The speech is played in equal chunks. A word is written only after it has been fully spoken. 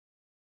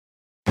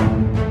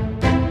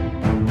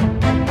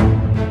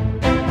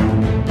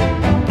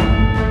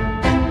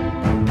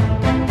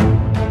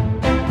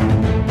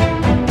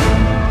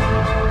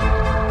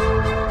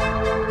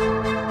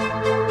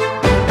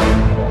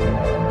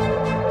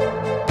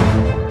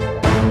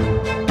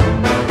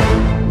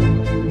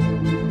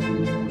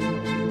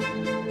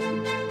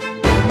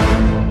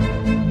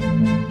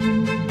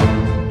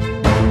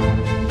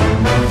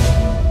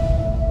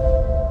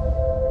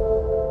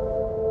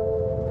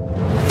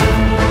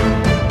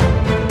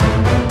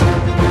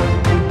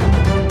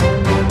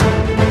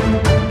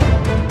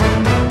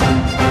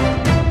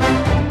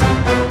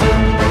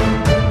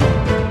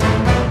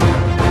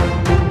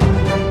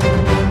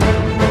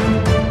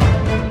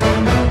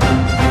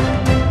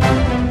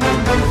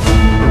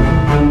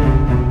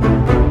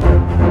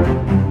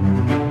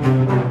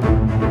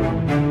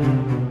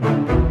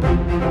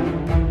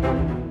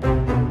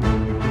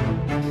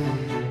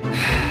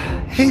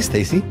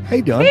Stacy. How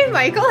you doing? Hey,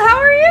 Michael. How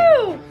are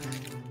you?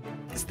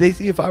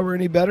 Stacy, if I were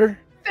any better,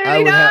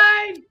 39.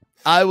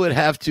 I would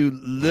have to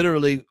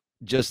literally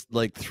just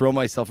like throw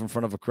myself in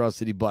front of a cross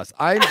city bus.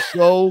 I'm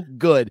so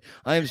good.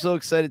 I am so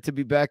excited to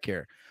be back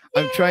here.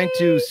 Yay. I'm trying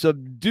to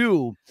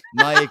subdue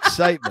my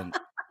excitement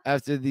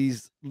after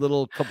these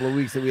little couple of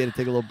weeks that we had to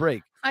take a little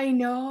break. I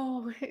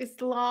know.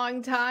 It's a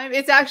long time.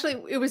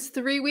 It was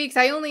 3 weeks.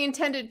 I only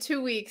intended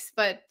 2 weeks,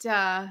 but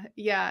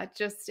yeah,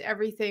 just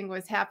everything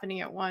was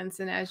happening at once.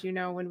 And as you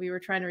know, when we were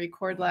trying to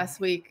record last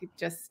week,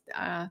 just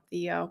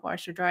the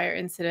washer dryer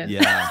incident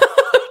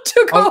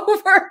took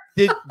over.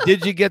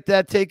 Did you get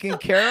that taken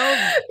care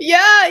of?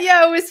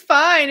 Yeah, it was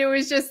fine. It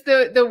was just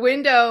the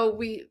window,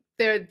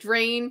 the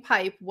drain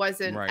pipe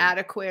wasn't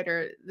adequate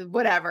or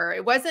whatever.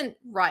 It wasn't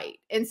right.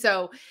 And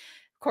so,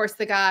 of course,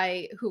 the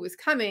guy who was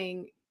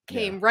coming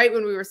came right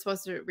when we were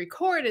supposed to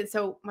record. And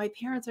so my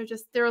parents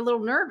they're a little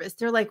nervous.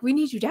 They're like, we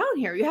need you down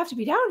here. You have to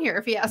be down here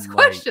if he asks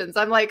questions.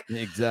 I'm like,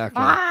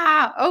 exactly.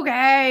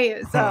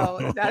 Okay.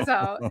 So that's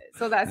how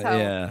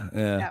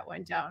that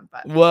went down.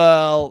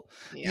 But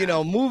you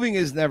know, moving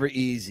is never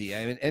easy.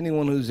 I mean,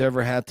 anyone who's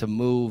ever had to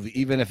move,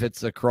 even if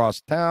it's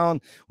across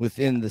town,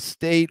 within the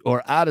state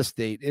or out of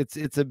state,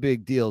 it's a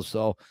big deal.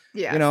 So,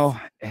 you know,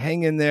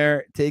 hang in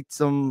there, take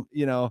some,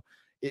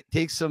 it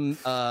takes some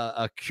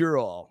a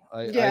cure-all.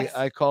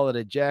 I call it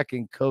a Jack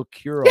and Coke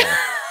cure-all.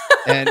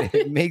 And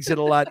it makes it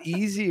a lot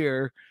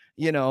easier,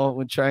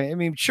 when trying. I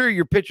mean, sure,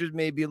 your pictures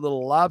may be a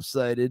little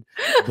lopsided,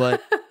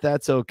 but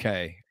that's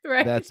okay.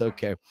 Right. That's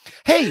okay.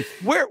 Hey,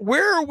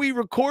 where are we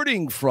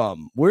recording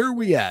from? Where are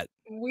we at?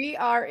 We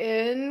are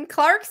in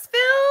Clarksville,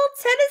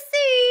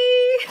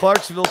 Tennessee.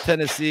 Clarksville,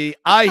 Tennessee.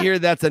 I hear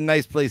that's a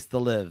nice place to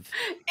live.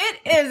 It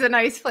is a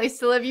nice place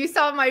to live. You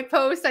saw my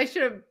post. I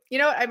should have,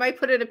 I might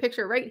put in a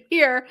picture right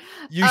here.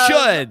 You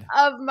should.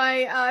 Of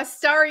my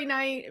Starry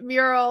Night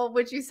mural,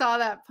 which you saw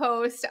that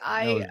post.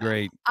 That was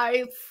great.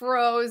 I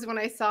froze when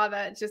I saw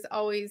that. Just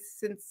always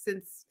since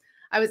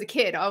I was a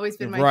kid, always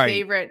been my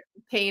favorite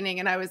painting.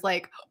 And I was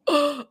like,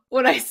 oh,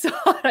 when I saw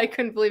it, I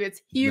couldn't believe it.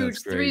 It's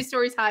huge, 3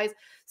 stories high.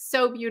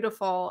 So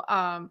beautiful.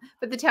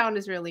 But the town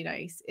is really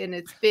nice and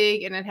it's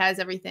big and it has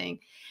everything.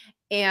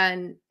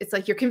 And it's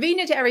like you're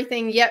convenient to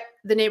everything, yet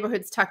the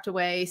neighborhood's tucked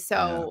away.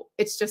 So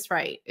it's just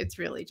right. It's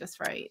really just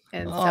right.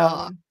 And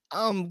so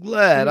I'm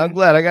glad. I'm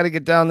glad. I got to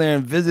get down there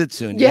and visit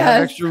soon. Yes. You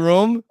have extra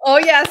room? Oh,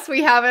 yes.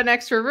 We have an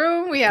extra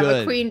room. We have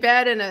a queen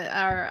bed and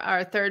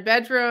our 3rd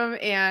bedroom.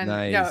 And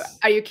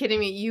are you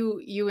kidding me?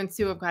 You and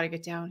Sue have got to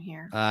get down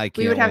here. I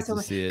can't wait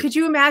to see it. Could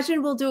you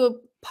imagine we'll do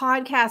a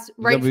podcast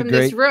right from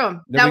this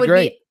room? That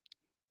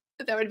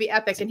would be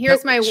epic. And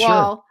here's my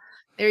wall.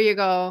 There you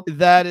go.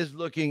 That is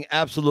looking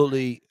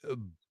absolutely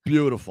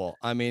beautiful.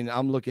 I mean,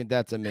 I'm looking.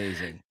 That's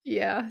amazing.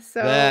 Yeah.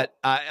 So that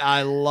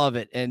I love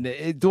it.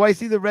 And do I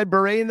see the red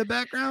beret in the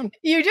background?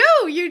 You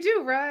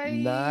do. Right.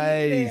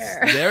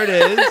 Nice. There it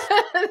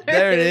is.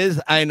 there it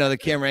is. I know the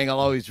camera angle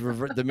always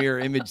revert the mirror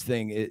image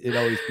thing. It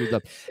always screws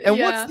up. And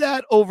what's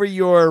that over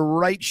your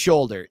right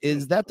shoulder?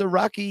 Is that the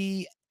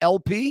Rocky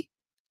LP?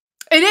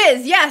 It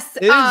is, yes.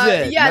 Is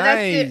it? Yeah, nice.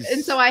 That's it.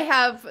 And so I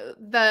have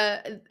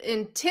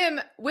and Tim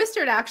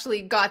Wistard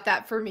actually got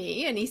that for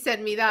me, and he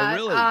sent me that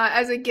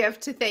as a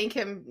gift to thank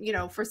him,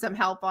 for some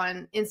help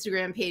on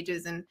Instagram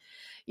pages, and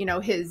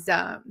his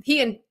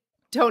he and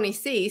Tony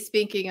C.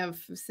 Speaking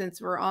of,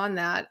 since we're on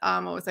that,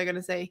 what was I going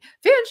to say?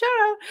 Fan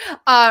shout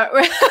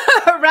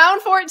out.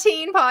 Round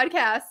 14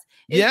 podcast.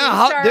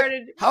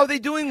 How are they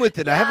doing with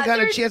it? I haven't got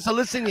a chance to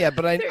listen yet,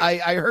 but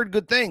I heard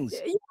good things.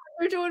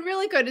 We're doing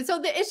really good. And so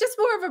it's just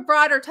more of a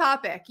broader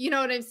topic. You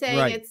know what I'm saying?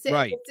 Right, it's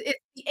the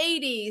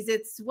 80s.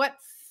 It's what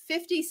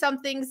 50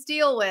 somethings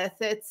deal with.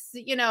 It's,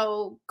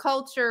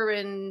 culture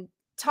and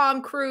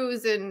Tom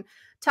Cruise and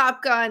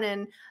Top Gun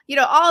and,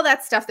 all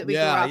that stuff that we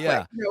grew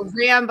up with.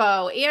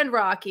 Rambo and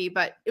Rocky,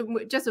 but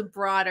just a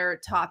broader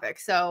topic.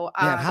 So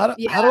how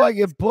do I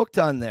get booked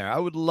on there? I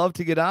would love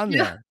to get on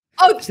there.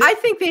 Oh, I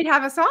think they'd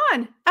have us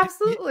on.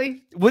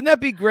 Absolutely. Wouldn't that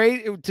be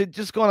great to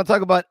just go on and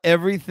talk about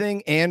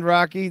everything and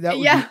Rocky? That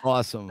would be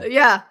awesome.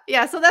 Yeah.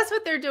 So that's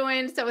what they're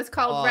doing. So it's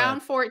called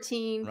Round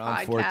 14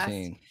 podcast.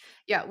 14.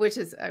 Yeah, which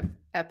is an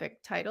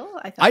epic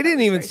title. I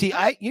didn't even see.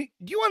 Do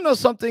you want to know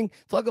something?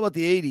 Talk about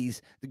the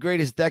 80s, the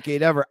greatest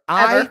decade ever.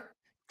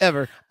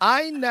 Ever.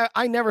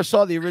 I never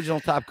saw the original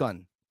Top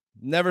Gun.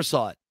 Never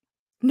saw it.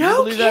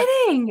 No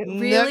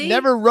kidding. Really?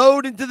 Never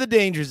rode into the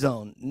danger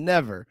zone.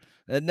 Never.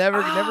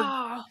 Never.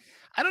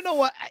 I don't know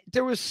what.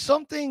 There was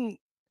something.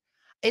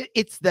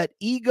 It's that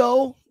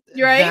ego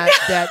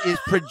that is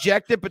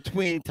projected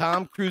between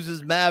Tom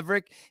Cruise's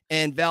Maverick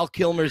and Val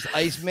Kilmer's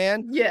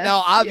Iceman. Yes.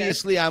 Now,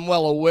 obviously, I'm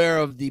well aware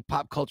of the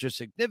pop culture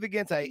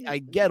significance. I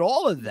get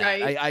all of that.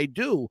 Right. I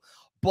do.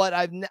 But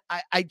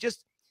I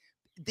just,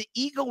 the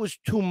ego was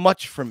too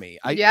much for me.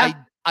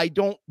 I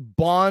don't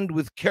bond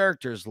with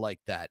characters like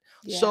that.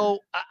 Yeah. So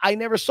I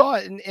never saw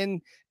it.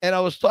 And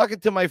I was talking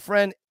to my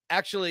friend.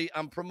 Actually,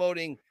 I'm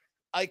promoting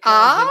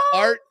Icons in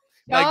Art.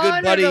 My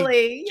good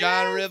buddy,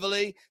 John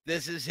Rivoli.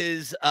 This is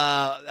his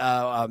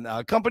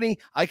company,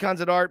 Icons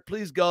in Art.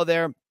 Please go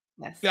there.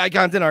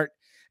 content art.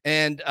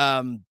 And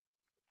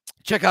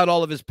check out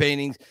all of his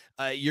paintings.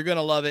 You're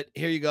gonna love it.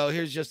 Here you go.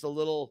 Here's just a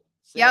little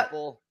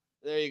sample.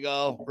 There you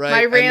go. Right.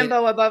 My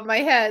Rambo above my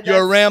head.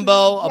 Your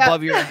Rambo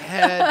above your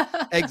head.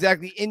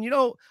 Exactly. And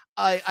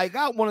I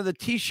got one of the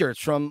t-shirts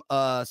from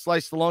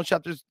Slice the Loan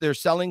Shop. They're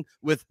selling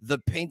with the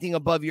painting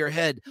above your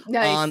head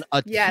on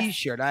a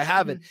t-shirt. I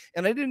have it.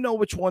 And I didn't know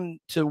which one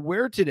to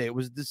wear today. It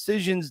was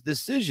decisions.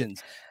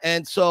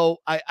 And so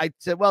I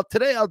said, well,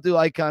 today I'll do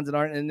icons and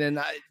art. And then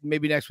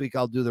maybe next week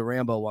I'll do the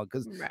Rambo one.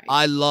 Because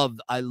I love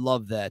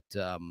that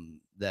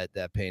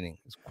that painting.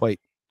 It's quite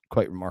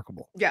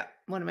remarkable. Yeah,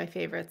 one of my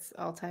favorites,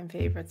 all-time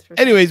favorites.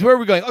 Anyways, where are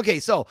we going? Okay,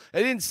 so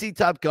I didn't see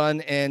Top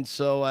Gun, and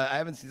so I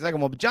haven't seen the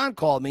second one. But John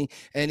called me,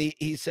 and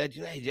he said,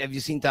 "Hey, have you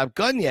seen Top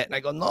Gun yet?" And I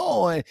go,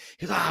 "No." And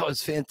he goes, "Oh, it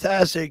was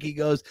fantastic." He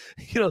goes,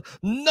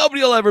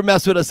 "Nobody will ever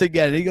mess with us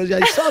again." And he goes, "Yeah,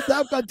 I saw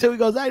Top Gun too." He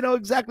goes, "I know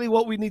exactly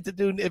what we need to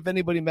do if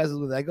anybody messes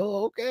with it." I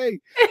go, "Okay."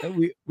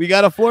 And we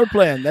got a floor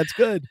plan. That's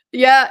good.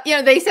 Yeah,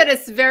 they said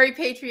it's very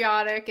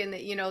patriotic, and that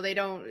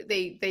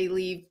they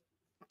leave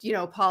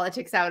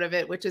politics out of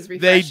it, which is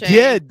refreshing. They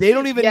did. They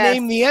don't even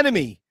name the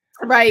enemy.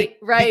 Right.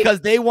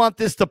 Because they want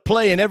this to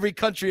play in every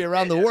country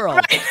around the world.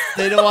 Right.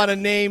 They don't want to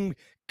name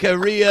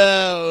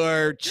Korea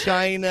or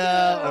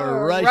China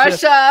or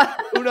Russia.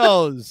 Who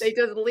knows? They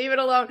just leave it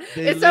alone.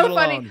 It's so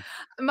funny.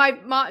 My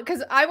mom,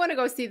 because I want to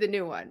go see the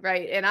new one,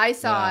 right? And I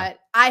saw it.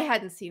 I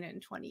hadn't seen it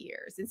in 20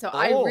 years. And so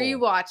I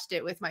rewatched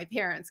it with my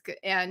parents.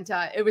 And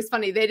it was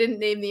funny. They didn't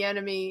name the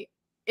enemy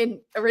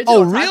in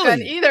original Top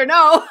Gun either.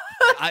 No.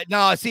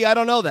 See, I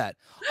don't know that.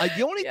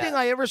 The only thing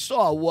I ever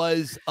saw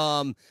was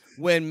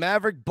when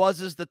Maverick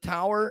buzzes the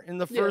tower in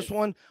the first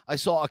one. I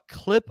saw a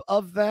clip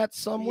of that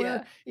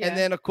somewhere. And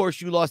then, of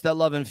course, You Lost That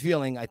Love and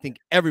Feeling. I think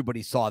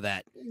everybody saw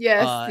that.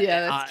 Yes.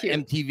 That's cute.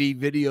 MTV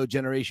video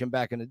generation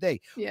back in the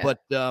day. Yeah. But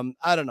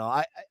I don't know.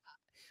 I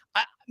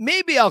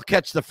maybe I'll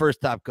catch the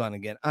first Top Gun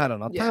again. I don't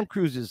know. Yeah. Tom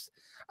Cruise is...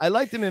 I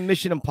liked him in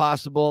Mission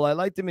Impossible. I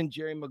liked him in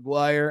Jerry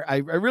Maguire. I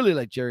really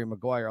like Jerry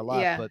Maguire a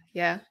lot. But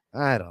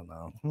I don't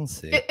know. We'll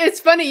see. It's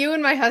funny. You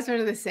and my husband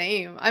are the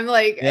same. I'm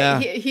like,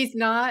 he's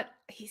not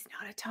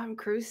a Tom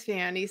Cruise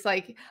fan. He's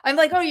like, I'm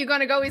like, oh, you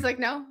gonna go? He's like,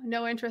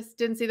 no interest.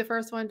 Didn't see the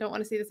first one. Don't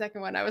want to see the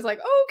second one. I was like,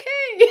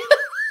 okay.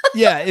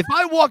 Yeah, if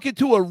I walk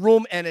into a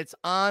room and it's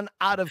on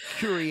out of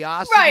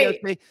curiosity, I'd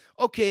say,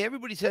 okay,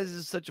 everybody says this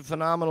is such a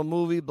phenomenal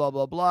movie, blah,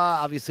 blah, blah.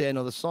 Obviously, I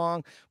know the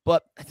song,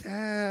 but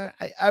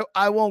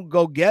I won't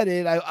go get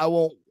it. I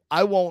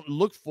won't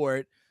look for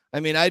it. I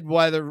mean, I'd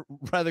rather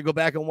go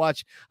back and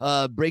watch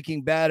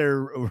Breaking Bad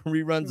or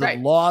reruns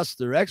of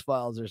Lost or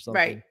X-Files or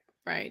something.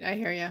 Right. I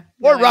hear you.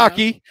 Or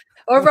Rocky.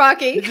 Or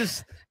Rocky.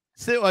 Just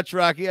sit watch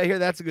Rocky. I hear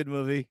that's a good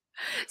movie.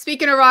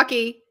 Speaking of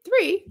Rocky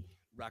 3.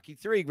 Rocky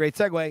 3, great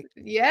segue.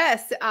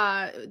 Yes,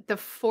 the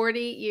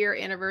 40-year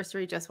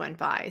anniversary just went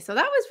by, so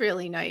that was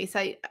really nice.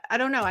 I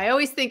don't know. I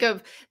always think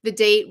of the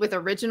date with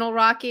original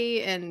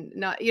Rocky, and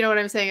not, you know what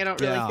I'm saying. I don't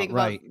really think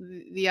about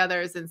the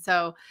others, and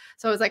so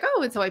I was like,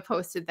 oh, and so I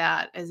posted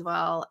that as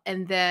well.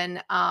 And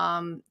then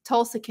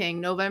Tulsa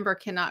King, November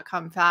Cannot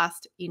Come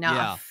Fast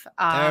Enough.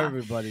 Yeah,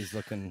 everybody's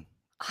looking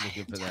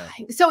for that.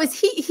 So is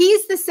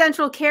he's the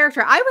central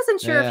character? I wasn't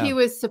sure if he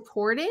was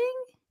supporting.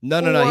 No.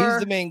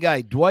 He's the main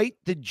guy. Dwight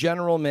the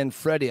General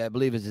Manfredi, I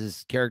believe, is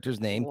his character's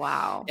name.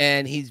 Wow.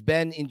 And he's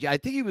been in. I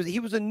think he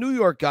was a New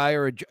York guy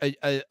or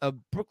a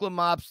Brooklyn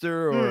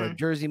mobster or a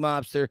Jersey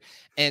mobster,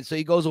 and so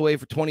he goes away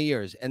for 20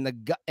 years. And the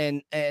guy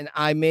and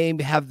I may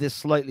have this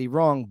slightly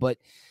wrong, but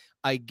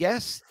I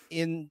guess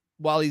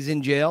while he's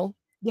in jail,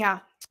 the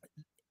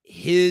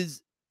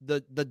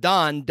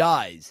Don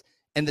dies,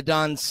 and the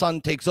Don's son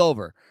takes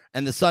over,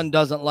 and the son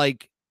doesn't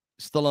like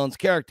Stallone's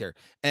character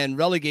and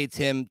relegates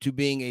him to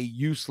being a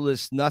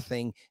useless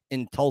nothing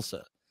in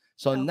Tulsa.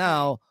 So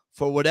now,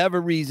 for whatever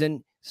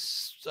reason,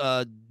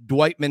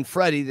 Dwight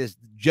Manfredi, this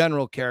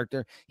general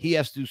character, he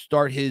has to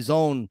start his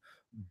own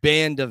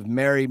band of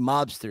merry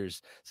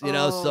mobsters.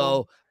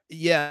 So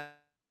yeah.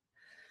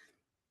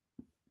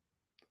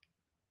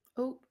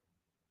 Oh,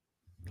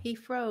 he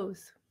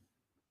froze.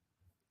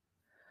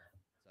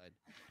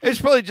 It's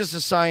probably just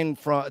a sign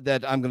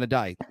that I'm going to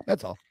die.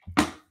 That's all.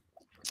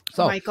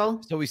 So,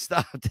 Michael. So we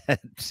stopped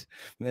at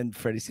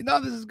Manfredi. See,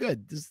 no, this is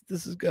good. This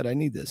is good. I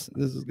need this.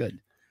 This is good.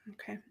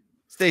 Okay.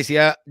 Stacey,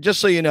 just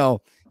so you know,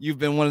 you've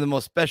been one of the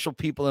most special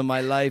people in my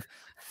life.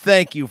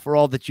 Thank you for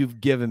all that you've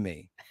given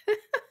me.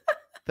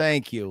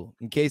 Thank you.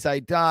 In case I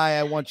die,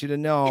 I want you to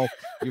know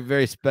you're a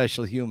very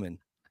special human.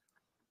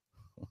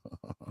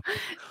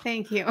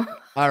 Thank you.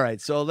 All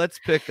right, so let's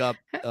pick up.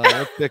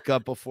 Let's pick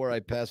up before I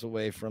pass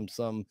away from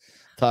some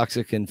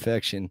toxic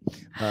infection.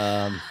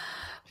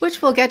 Which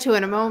we'll get to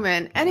in a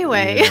moment.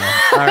 Anyway.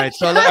 Yeah. All right.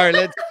 So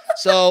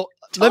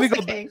let me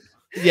go. King.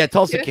 Yeah,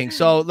 Tulsa King.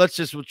 So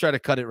we'll try to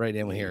cut it right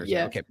in here.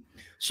 Yeah. Okay.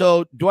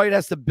 So Dwight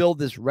has to build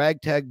this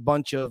ragtag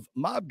bunch of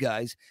mob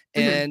guys,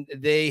 and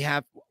they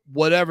have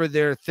whatever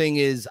their thing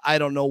is. I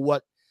don't know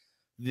what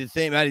the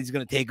thing that he's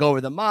going to take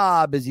over the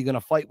mob. Is he going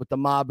to fight with the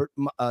mob,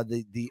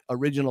 the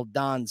original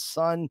Don's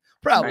son?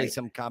 Probably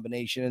some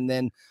combination, and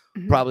then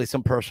probably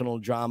some personal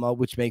drama,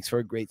 which makes for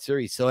a great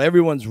series. So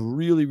everyone's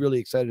really, really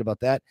excited about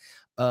that.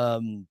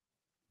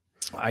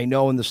 I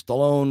know in the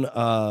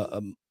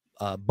Stallone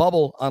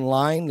bubble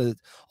online,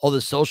 all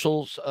the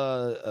socials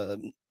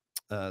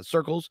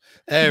circles,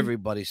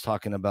 everybody's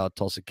talking about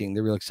Tulsa King.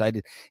 They're real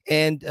excited.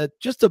 And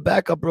just to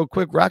back up real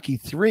quick, Rocky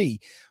 3.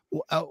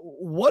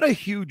 What a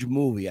huge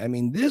movie. I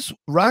mean, this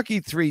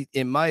Rocky 3,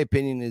 in my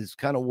opinion, is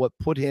kind of what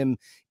put him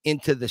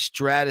into the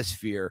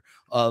stratosphere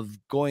of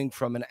going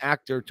from an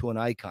actor to an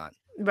icon.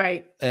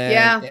 Right.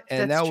 And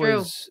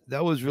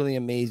that was really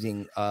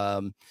amazing.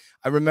 I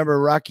remember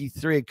Rocky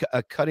 3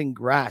 cutting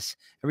grass.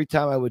 Every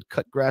time I would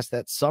cut grass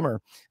that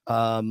summer,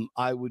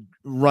 I would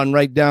run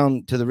right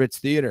down to the Ritz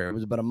Theater. It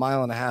was about 1.5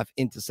 miles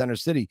into Center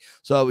City.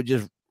 So I would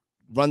just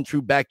run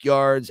through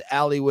backyards,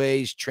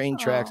 alleyways, train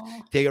tracks,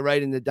 take it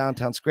right into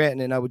downtown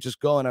Scranton. And I would just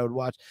go and I would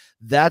watch.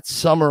 That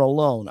summer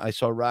alone, I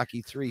saw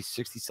Rocky 3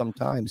 60-some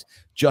times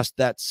just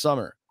that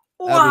summer.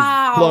 Wow.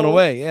 I was blown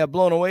away. Yeah,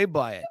 blown away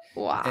by it.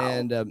 Wow.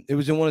 And it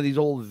was in one of these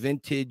old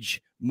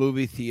vintage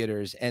movie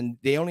theaters, and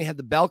they only had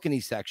the balcony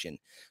section.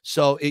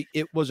 So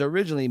it was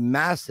originally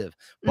massive,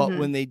 but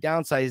when they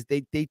downsized,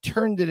 they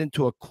turned it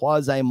into a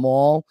quasi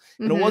mall.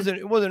 And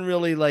it wasn't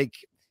really like,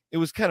 it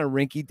was kind of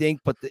rinky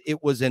dink, but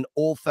it was an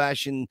old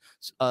fashioned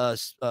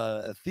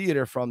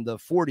theater from the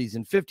 40s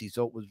and 50s.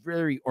 So it was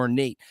very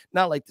ornate,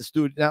 not like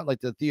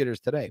the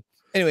theaters today.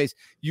 Anyways,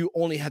 you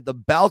only had the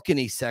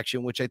balcony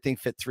section, which I think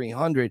fit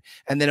 300.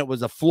 And then it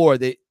was a floor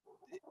that,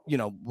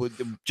 would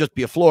just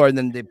be a floor. And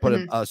then they put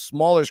a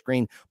smaller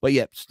screen, but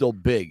yet still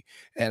big.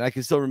 And I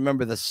can still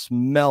remember the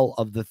smell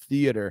of the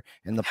theater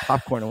and the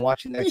popcorn and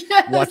watching that,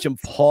 watching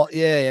Paul.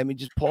 Yeah. I mean,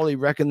 just Paulie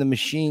wrecking the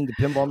machine, the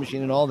pinball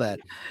machine and all that.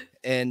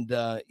 And,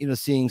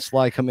 seeing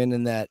Sly come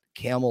in that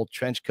camel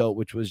trench coat,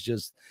 which was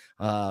just,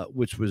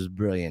 which was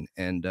brilliant.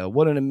 And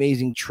what an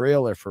amazing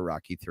trailer for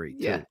Rocky 3.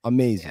 Yeah.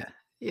 Amazing.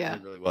 Yeah.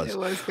 It really was. It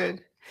was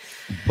good.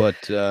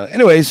 But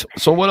anyways,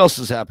 so what else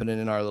is happening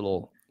in our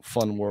little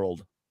fun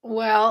world?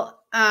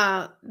 Well,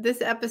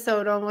 this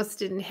episode almost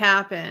didn't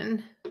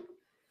happen.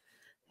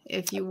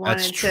 If you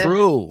wanted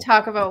to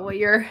talk about what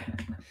you're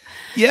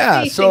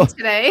so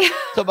today.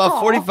 So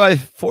about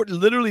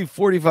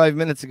 45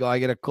 minutes ago, I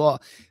get a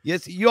call.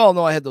 Yes, you all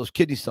know I had those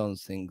kidney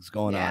stones things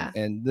going on,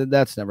 and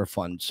that's never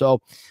fun. So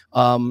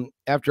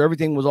after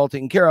everything was all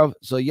taken care of,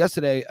 so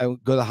yesterday I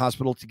would go to the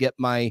hospital to get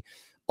my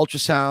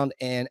ultrasound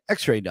and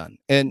x-ray done,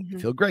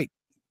 and feel great.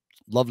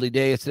 Lovely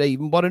day yesterday.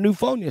 Even bought a new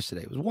phone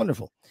yesterday. It was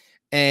wonderful.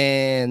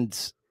 And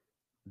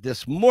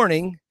this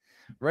morning,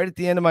 right at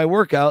the end of my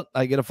workout,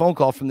 I get a phone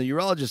call from the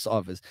urologist's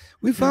office.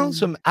 We found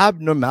some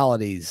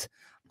abnormalities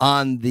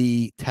on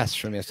the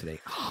test from yesterday.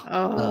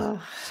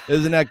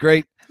 Isn't that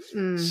great?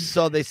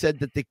 So they said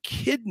that the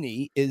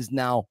kidney is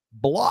now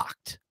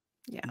blocked.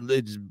 Yeah,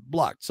 it's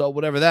blocked. So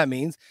whatever that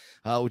means,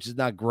 which is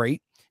not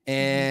great.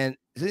 And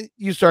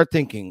you start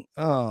thinking,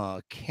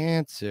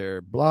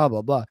 cancer, blah,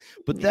 blah, blah.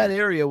 But that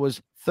area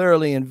was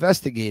thoroughly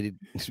investigated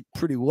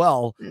pretty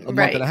well a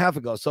month and a half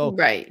ago. So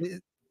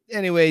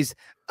anyways,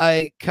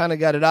 I kind of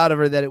got it out of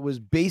her that it was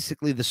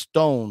basically the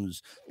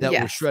stones that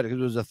were shredded. It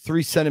was a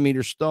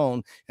 3-centimeter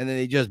stone, and then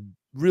they just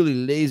really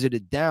lasered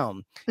it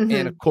down.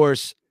 And of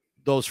course,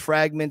 those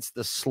fragments,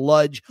 the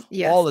sludge,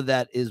 all of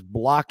that is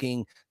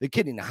blocking the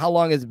kidney. Now, how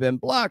long has it been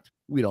blocked?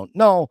 We don't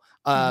know.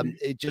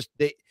 It just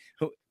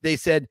they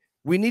said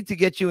we need to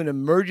get you an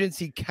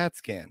emergency CAT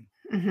scan.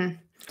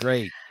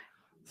 Great.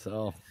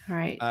 So,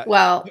 right.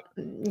 Well,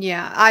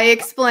 I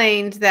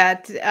explained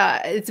that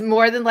it's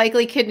more than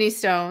likely kidney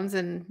stones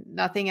and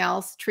nothing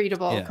else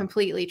treatable,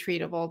 completely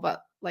treatable.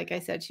 But like I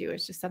said to you,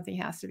 it's just something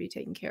has to be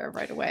taken care of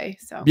right away.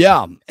 So,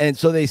 and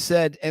so they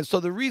said, and so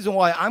the reason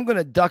why I'm going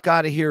to duck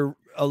out of here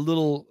a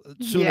little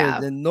sooner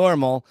than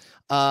normal,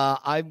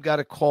 I've got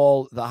to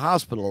call the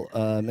hospital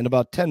in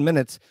about 10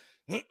 minutes.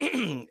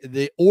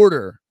 The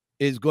order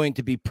is going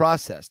to be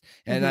processed,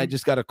 and I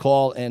just got to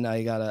call and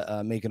I got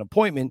to make an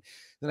appointment.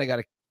 Then I got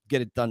to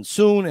get it done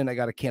soon, and I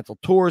got to cancel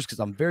tours because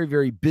I'm very,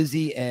 very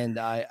busy, and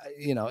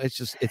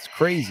it's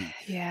crazy.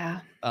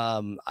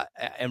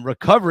 And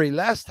recovery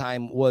last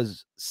time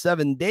was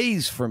 7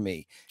 days for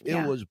me. It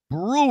was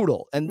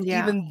brutal, and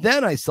even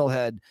then I still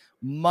had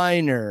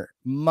minor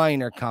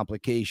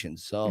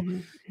complications. So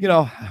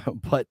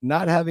but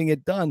not having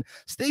it done,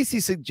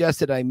 Stacy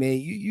suggested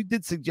you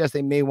did suggest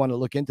I may want to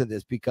look into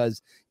this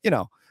because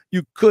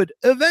you could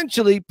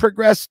eventually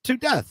progress to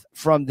death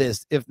from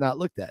this if not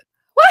looked at.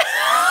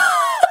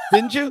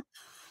 Didn't you?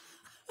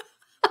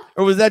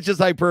 Or was that just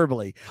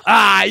hyperbole?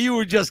 You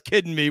were just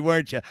kidding me,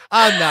 weren't you?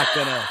 I'm not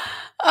gonna.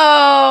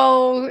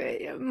 Oh,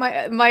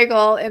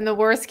 Michael, in the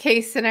worst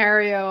case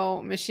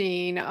scenario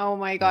machine. Oh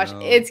my gosh,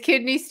 it's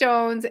kidney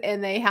stones,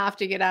 and they have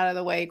to get out of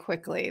the way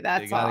quickly.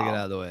 That's they gotta get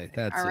out of the way.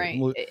 That's all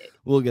right.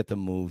 We'll get them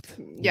moved.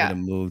 We'll get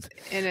them moved.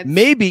 And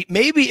maybe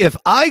if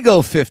I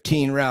go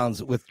 15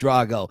 rounds with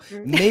Drago,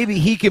 maybe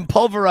he can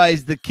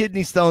pulverize the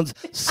kidney stones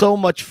so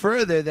much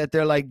further that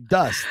they're like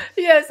dust.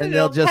 Yes, and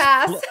they'll just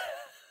pass.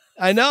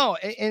 I know.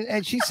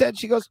 And she said,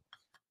 she goes,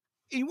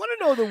 you want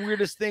to know the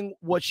weirdest thing?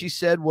 What she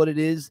said, what it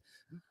is,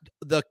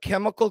 the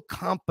chemical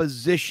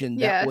composition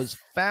that was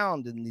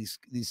found in these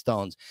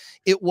stones.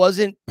 It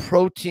wasn't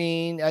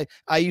protein.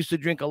 I used to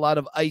drink a lot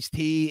of iced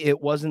tea. It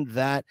wasn't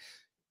that.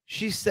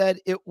 She said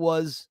it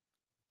was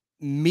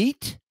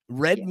meat,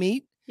 red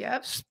meat,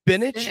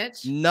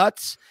 spinach,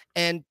 nuts,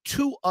 and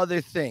 2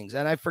 other things.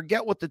 And I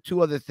forget what the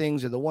 2 other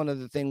things or the one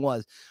other thing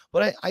was.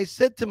 But I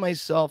said to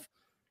myself,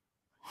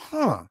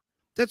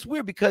 that's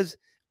weird, because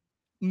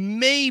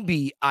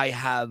maybe I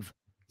have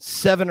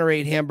 7 or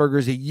 8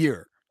 hamburgers a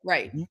year.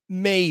 Right.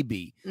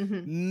 Maybe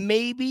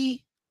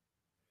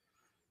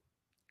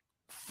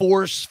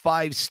 4 or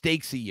 5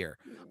 steaks a year.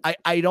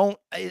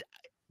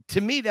 To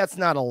me, that's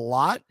not a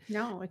lot.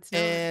 No, it's not.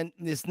 And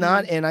it's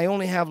not. And I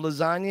only have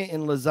lasagna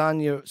and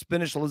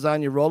spinach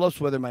lasagna roll-ups,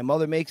 whether my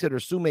mother makes it or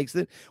Sue makes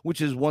it,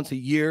 which is once a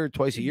year,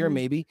 twice a year,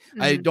 maybe.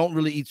 I don't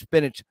really eat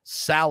spinach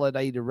salad.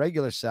 I eat a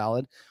regular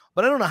salad.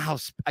 But I don't know how.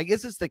 I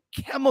guess it's the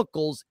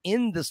chemicals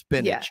in the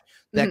spinach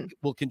that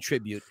will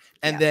contribute,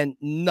 and then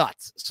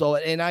nuts. So,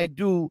 and I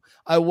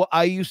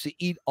used to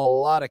eat a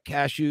lot of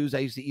cashews. I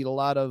used to eat a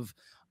lot of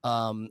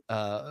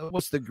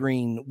what's the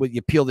green where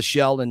you peel the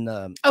shell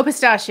and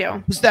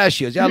pistachio.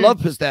 Pistachios. Yeah, I love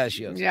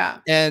pistachios. Yeah,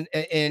 and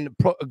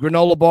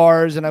granola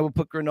bars, and I would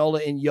put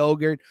granola in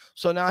yogurt.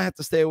 So now I have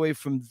to stay away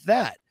from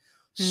that.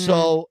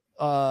 So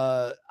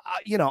I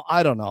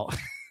don't know.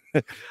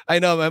 I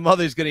know my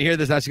mother's gonna hear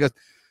this now. She goes,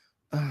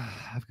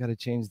 I've got to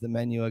change the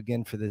menu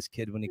again for this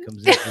kid when he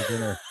comes in for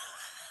dinner.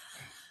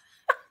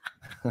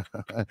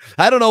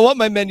 I don't know what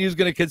my menu is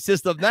going to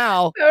consist of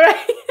now. All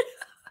right.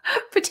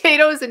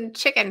 Potatoes and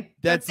chicken.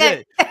 That's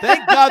it.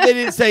 Thank God they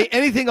didn't say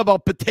anything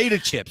about potato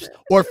chips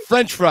or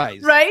French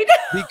fries. Right.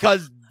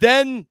 Because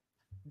then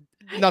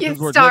nothing's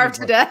worth living starved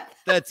to death.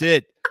 That's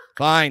it.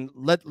 Fine.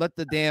 Let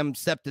the damn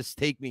septus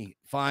take me.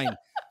 Fine.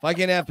 If I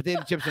can't have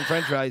potato chips and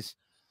French fries.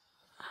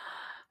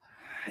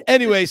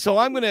 Anyway, so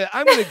I'm gonna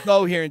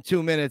go here in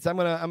 2 minutes. I'm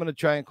gonna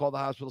try and call the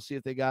hospital, see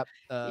if they got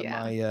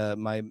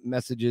my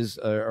messages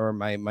or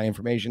my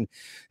information,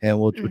 and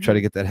we'll try to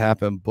get that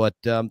happen. But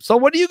so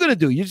what are you gonna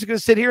do? You're just gonna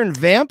sit here and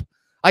vamp?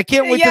 I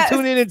can't wait to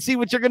tune in and see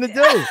what you're gonna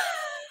do.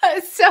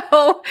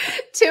 So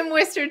Tim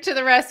Wister to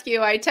the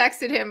rescue. I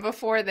texted him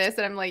before this,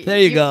 and I'm like, there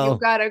you go.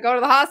 You've got to go to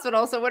the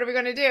hospital. So what are we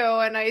going to do?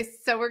 And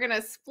so we're going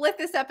to split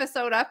this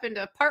episode up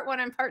into part 1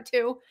 and part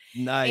 2.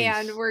 Nice.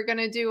 And we're going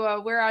to do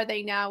Where Are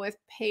They Now with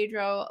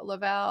Pedro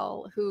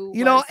Lovell, who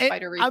was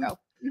Spider Rico.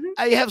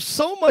 I have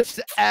so much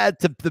to add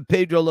to the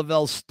Pedro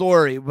Lovell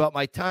story about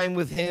my time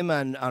with him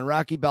on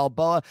Rocky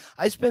Balboa.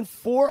 I spent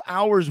 4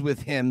 hours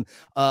with him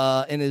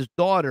and his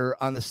daughter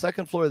on the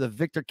 2nd floor of the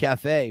Victor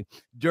Cafe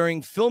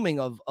during filming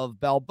of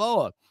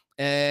Balboa.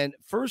 And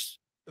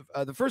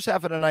the first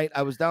half of the night,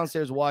 I was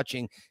downstairs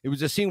watching. It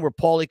was a scene where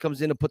Paulie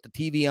comes in to put the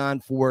TV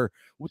on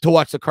to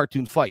watch the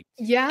cartoon fight.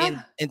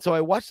 Yeah. And so I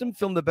watched them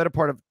film the better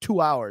part of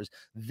 2 hours.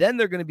 Then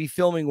they're going to be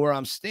filming where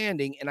I'm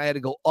standing, and I had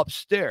to go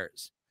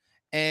upstairs.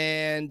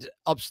 And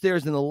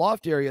upstairs in the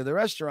loft area of the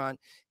restaurant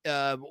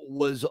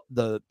was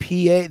the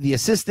PA, the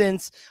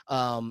assistants,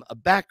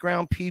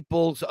 background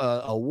people,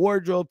 a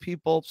wardrobe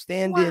people,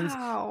 stand-ins.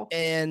 Wow.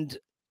 And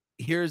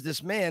here's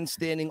this man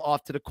standing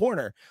off to the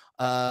corner,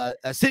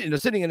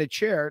 sitting in a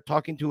chair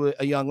talking to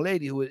a young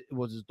lady who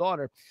was his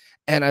daughter.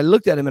 And I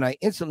looked at him and I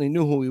instantly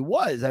knew who he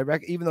was.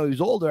 Even though he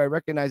was older, I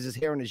recognized his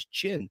hair and his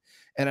chin.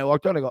 And I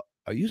walked on, I go,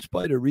 "Are you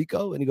Spider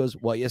Rico?" And he goes,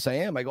 "Well, yes, I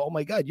am." I go, "Oh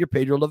my God, you're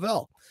Pedro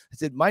Lovell." I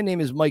said, "My name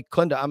is Mike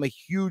Kunda. I'm a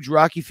huge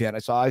Rocky fan.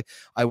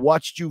 I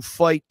watched you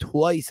fight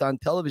twice on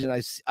television.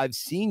 I've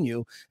seen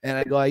you." And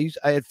I go, I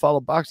had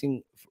followed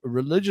boxing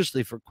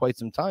religiously for quite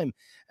some time.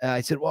 And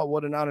I said, "Well,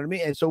 what an honor to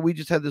me." And so we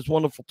just had this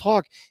wonderful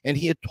talk. And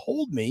he had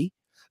told me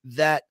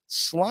that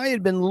Sly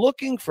had been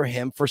looking for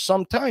him for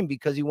some time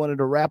because he wanted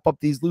to wrap up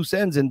these loose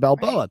ends in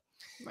Balboa.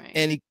 Right.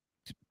 And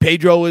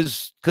Pedro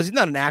is, because he's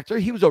not an actor,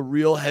 he was a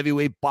real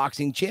heavyweight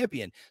boxing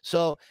champion.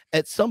 So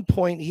at some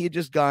point he had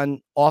just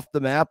gone off the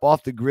map,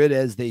 off the grid,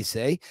 as they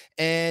say.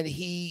 And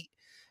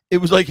it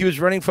was like he was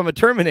running from a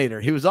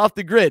Terminator. He was off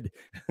the grid.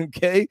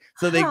 Okay.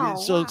 So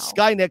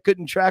Skynet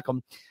couldn't track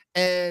him.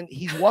 And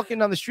he's walking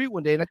down the street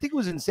one day, and I think it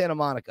was in Santa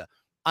Monica.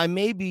 I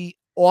may be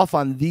off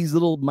on these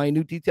little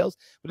minute details,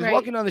 but he's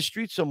walking down the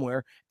street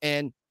somewhere,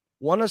 and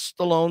one of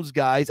Stallone's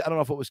guys, I don't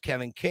know if it was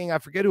Kevin King, I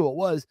forget who it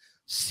was,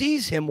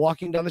 sees him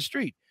walking down the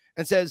street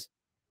and says,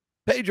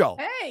 "Pedro,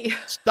 hey,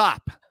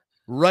 stop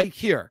right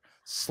here.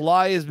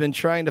 Sly has been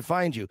trying to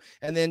find you."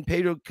 And then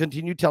Pedro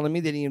continued telling me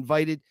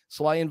that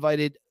Sly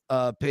invited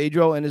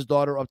Pedro and his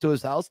daughter up to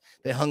his house.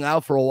 They hung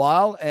out for a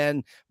while,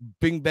 and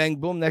bing, bang,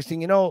 boom. Next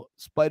thing you know,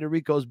 Spider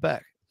Rico's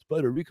back.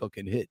 Spider Rico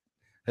can hit.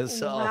 And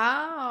so,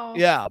 wow.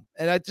 Yeah,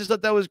 and I just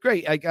thought that was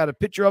great. I got a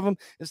picture of him.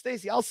 And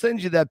Stacey, I'll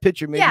send you that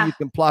picture. Maybe you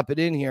can plop it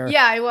in here.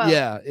 Yeah, I will.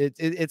 Yeah,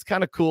 it's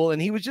kind of cool.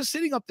 And he was just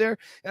sitting up there,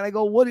 and I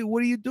go, what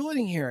are you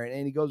doing here?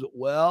 And he goes,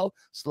 well,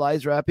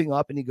 Sly's wrapping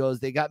up, and he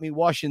goes, they got me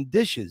washing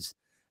dishes.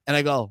 And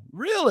I go,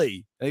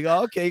 really? And I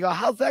go, okay. You go,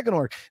 how's that going to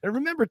work? And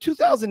remember,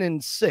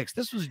 2006,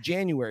 this was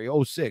January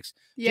 06,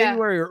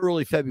 January or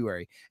early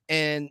February.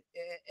 And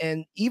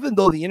even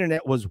though the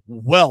internet was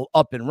well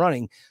up and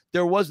running,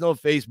 there was no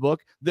Facebook.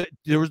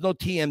 There was no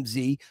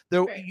TMZ.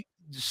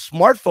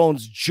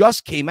 Smartphones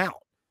just came out.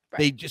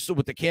 They just,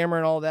 with the camera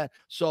and all that.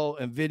 So,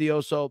 and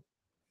video. So,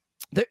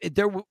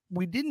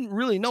 we didn't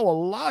really know a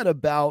lot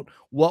about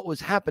what was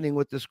happening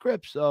with the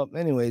script. So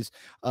anyways,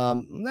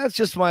 that's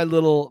just my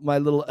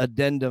little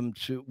addendum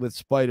with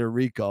Spider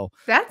Rico.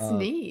 That's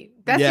neat.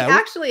 That's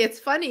actually, it's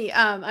funny.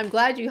 I'm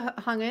glad you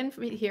hung in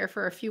here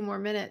for a few more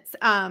minutes.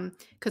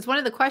 Because one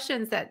of the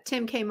questions that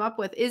Tim came up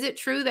with, is it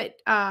true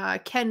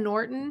that Ken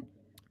Norton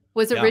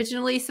was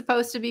originally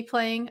supposed to be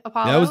playing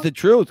Apollo? That was the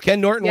truth.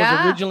 Ken Norton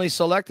was originally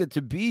selected to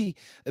be,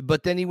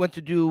 but then he went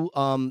to do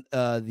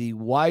the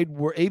wide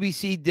world.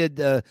 ABC did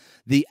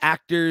the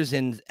actors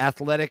and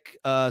athletic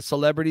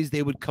celebrities.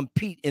 They would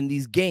compete in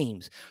these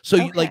games. So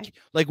you, like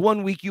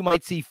 1 week you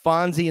might see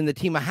Fonzie and the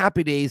team of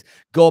Happy Days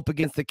go up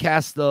against the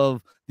cast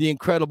of The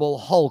Incredible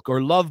Hulk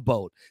or Love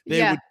Boat.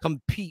 They would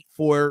compete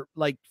for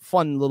like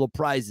fun little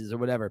prizes or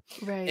whatever.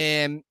 Right.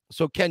 And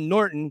so Ken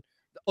Norton,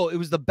 it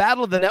was the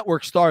Battle of the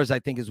Network Stars, I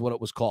think is what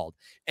it was called.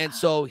 And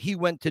so he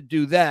went to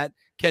do that.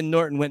 Ken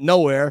Norton went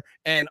nowhere,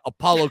 and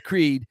Apollo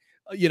Creed,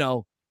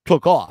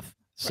 took off.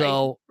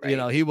 So,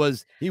 he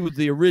was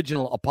the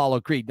original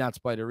Apollo Creed, not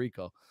Spider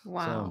Rico.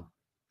 Wow. So,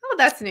 oh,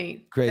 that's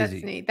neat. Crazy.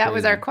 That's neat. That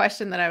was our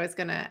question that I was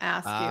going to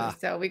ask you.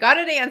 So we got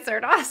it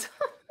answered. Awesome.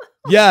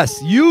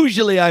 Yes.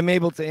 Usually I'm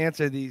able to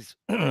answer these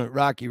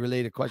Rocky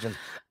related questions.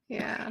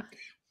 Yeah.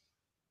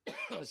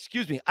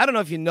 Excuse me. I don't know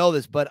if you know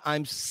this, but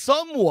I'm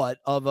somewhat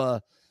of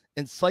a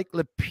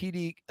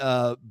encyclopedic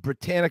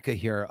Britannica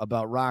here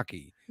about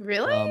Rocky.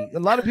 Really? A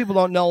lot of people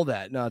don't know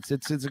that. No, it's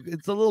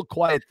a little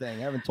quiet thing.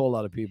 I haven't told a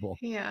lot of people.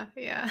 Yeah.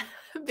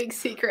 Big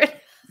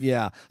secret.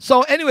 Yeah.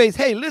 So anyways,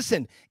 hey,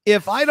 listen,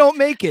 if I don't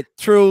make it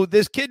through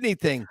this kidney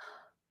thing,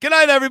 good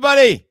night,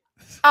 everybody.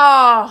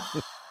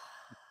 Oh.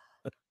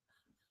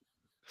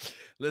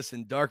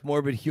 Listen, dark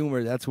morbid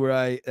humor, that's where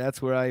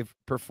I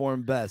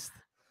perform best.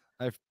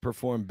 I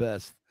perform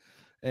best.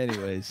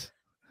 Anyways.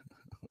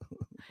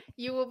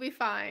 You will be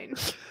fine.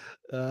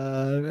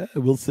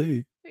 We'll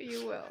see.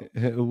 You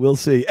will. We'll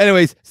see.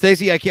 Anyways,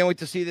 Stacey, I can't wait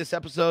to see this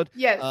episode.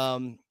 Yes.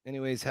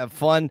 Anyways, have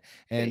fun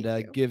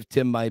and give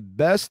Tim my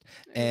best.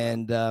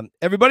 And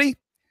everybody,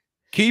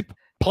 keep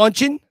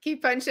punching.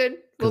 Keep punching.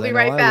 We'll be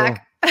right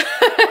back.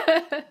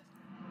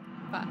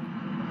 Bye.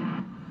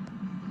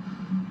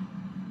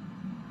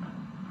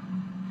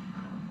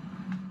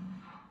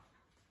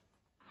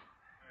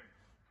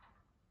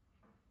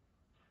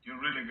 You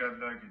really got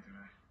lucky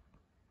today.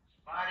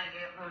 Spotty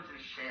didn't lose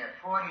his share.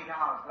 $40.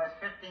 Less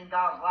 $15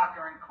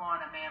 locker and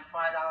corner, man.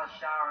 $5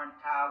 shower and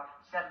towel.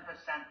 7%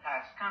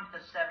 tax. Comes to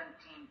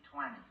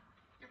 $17.20.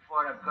 You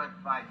fought a good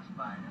fight,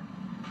 Spider.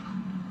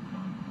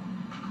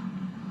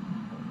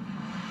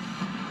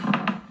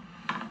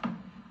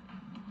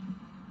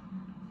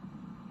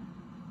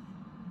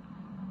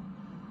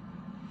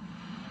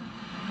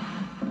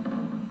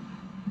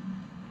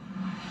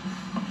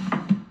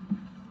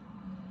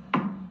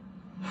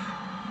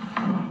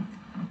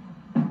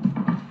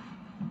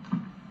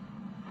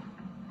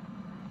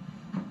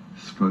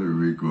 Spider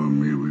Rico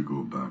and me, we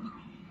go back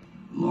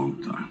a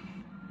long time.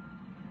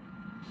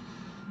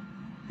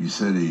 He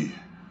said he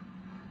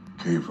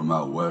came from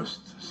out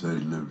west, said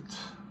he lived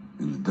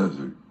in the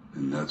desert,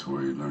 and that's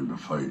where he learned to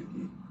fight.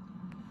 And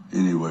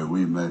anyway,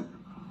 we met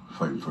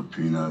fighting for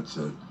peanuts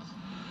a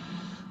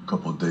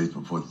couple of days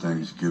before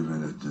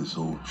Thanksgiving at this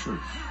old church.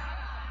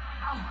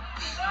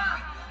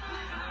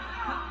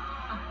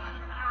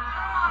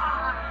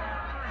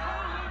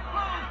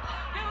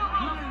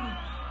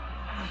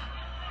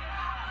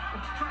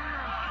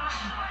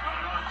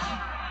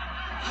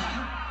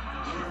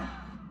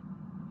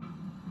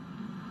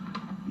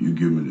 You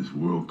give me this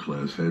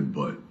world-class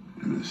headbutt,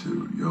 and I said,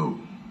 yo,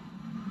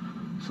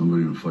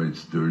 somebody who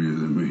fights dirtier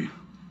than me.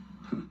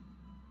 How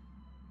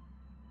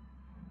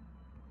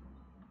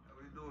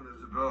are you doing,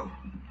 Isabel?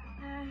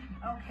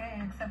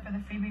 Okay, except for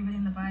the freebie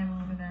reading the Bible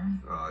over there.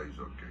 Oh, he's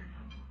okay.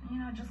 You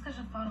know, just because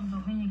you fought him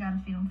don't mean you gotta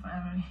feed him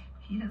forever.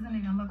 He doesn't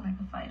even look like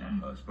a fighter.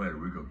 Spider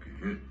Rico can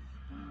hit.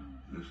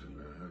 Listen,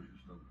 man, how's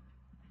your stomach?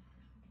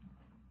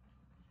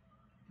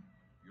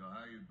 Yo,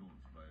 how you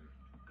doing, Spider?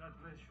 God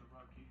bless you,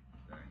 Rocky.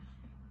 Thanks.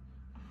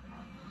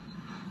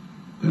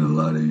 Then a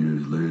lot of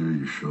years later,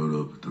 you showed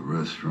up at the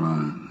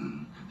restaurant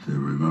and said,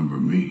 remember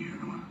me?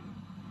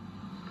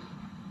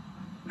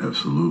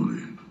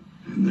 Absolutely.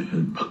 And the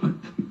headbutt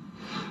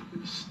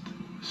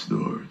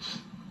still hurts.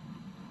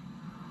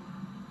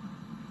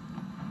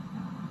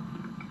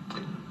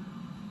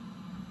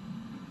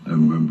 I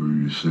remember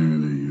you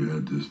saying that you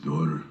had this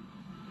daughter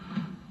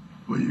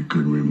But you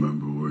couldn't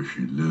remember where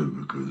she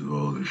lived because of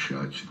all the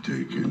shots you'd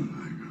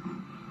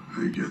taken.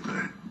 I get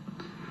that.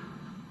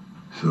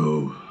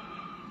 So,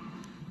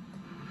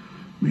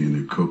 me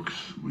and the cooks,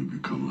 we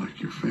become like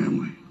your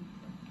family.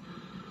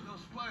 No,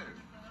 Spider.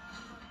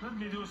 Let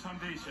me do some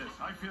dishes.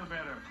 I feel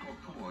better. Oh,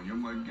 come on, you're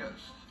my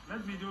guest.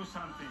 Let me do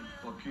something.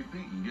 Well, keep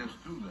eating. Guests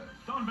do that.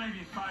 Don't make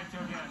me fight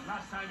again.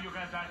 Last time you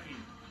got lucky.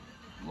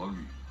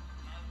 Lucky.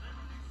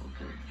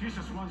 Okay.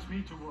 Jesus wants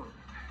me to work.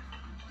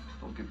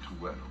 Don't get too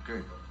wet,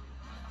 okay?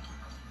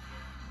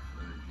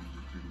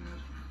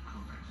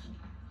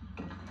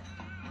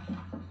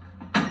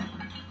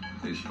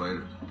 Hey,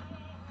 Spider.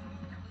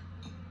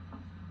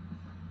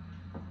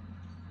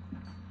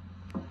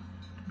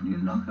 You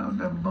knock out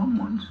that bum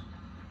once.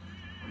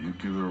 You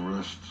give it a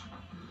rest.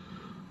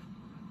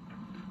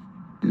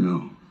 You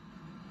know,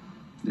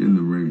 in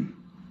the ring,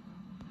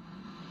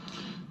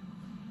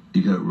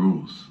 you got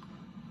rules.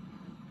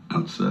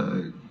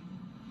 Outside,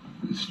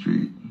 in the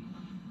street,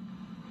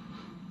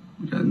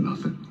 you got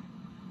nothing.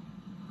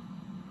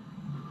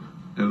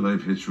 And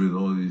life hits you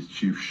with all these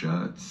cheap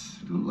shots,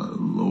 and a lot of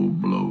low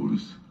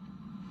blows.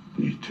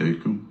 And you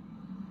take them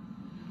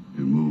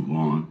and move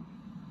on.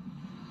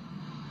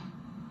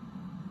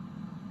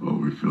 Or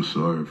we feel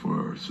sorry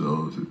for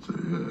ourselves and say,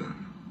 yeah.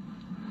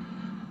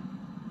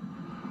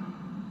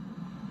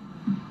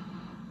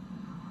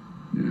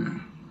 Yeah.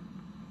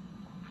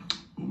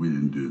 But we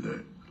didn't do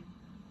that.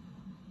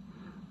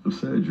 I'm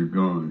sad you're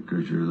gone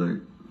because you're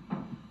like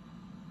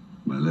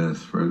my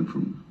last friend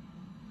from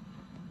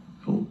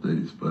old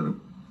days, but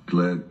I'm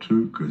glad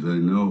too because I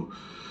know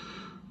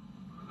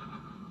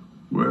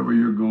wherever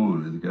you're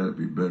going, it's got to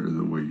be better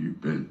than where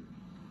you've been.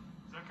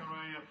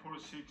 Zechariah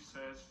 4:6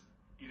 says,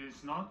 "It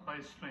is not by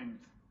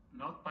strength,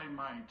 not by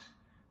might,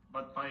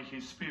 but by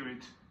his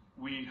Spirit,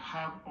 we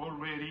have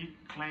already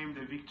claimed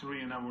the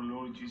victory in our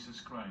Lord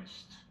Jesus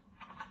Christ."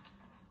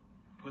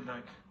 Good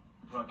luck,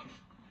 Rocky.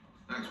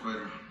 Thanks,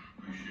 Pedro.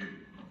 Appreciate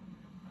it.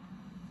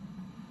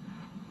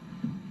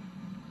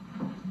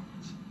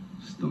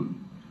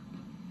 Stunning.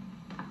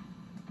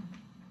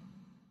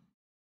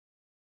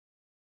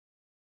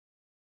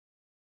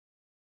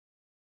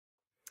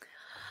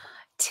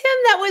 Tim,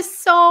 that was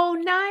so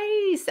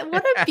nice.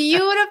 What a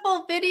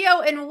beautiful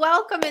video, and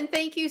welcome, and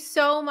thank you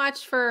so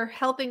much for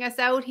helping us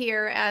out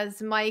here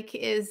as Mike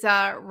is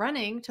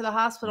running to the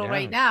hospital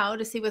right now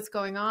to see what's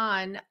going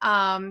on.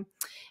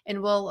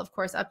 And we'll, of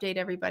course, update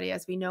everybody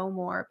as we know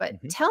more. But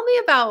tell me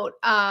about,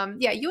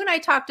 you and I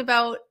talked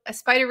about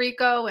Spider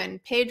Rico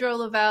and Pedro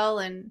Lovell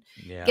and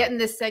getting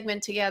this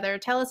segment together.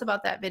 Tell us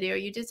about that video.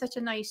 You did such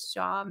a nice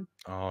job.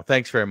 Oh,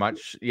 thanks very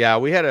much. Yeah,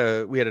 we had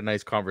a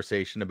nice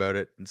conversation about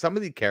it. And some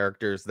of the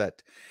characters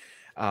that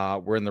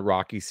were in the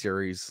Rocky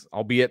series,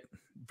 albeit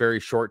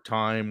very short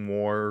time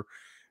or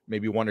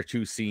maybe one or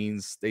two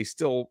scenes, they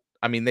still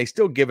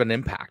give an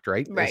impact,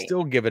 right? They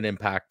still give an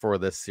impact for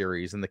this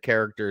series, and the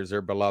characters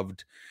are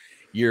beloved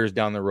years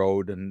down the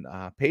road. And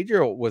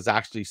Pedro was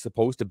actually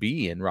supposed to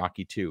be in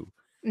Rocky 2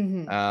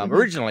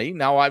 originally.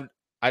 Now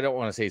I don't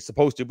want to say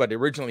supposed to, but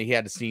originally he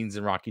had scenes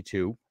in Rocky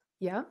 2.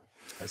 Yeah.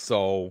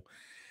 So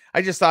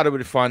I just thought it would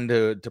be fun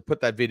to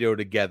put that video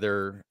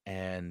together.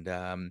 And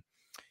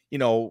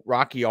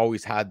Rocky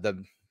always had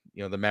the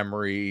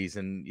memories,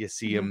 and you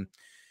see him.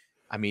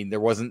 I mean, it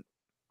was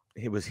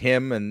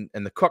him and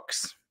the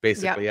cooks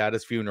basically at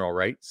his funeral,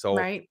 right? So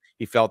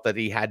he felt that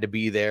he had to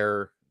be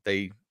there.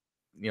 They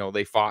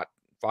fought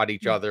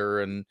each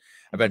other and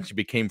eventually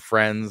became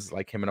friends,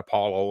 like him and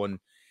Apollo. And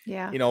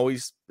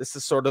this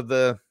is sort of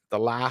the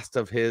last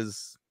of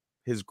his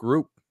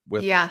group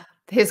with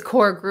his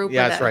core group.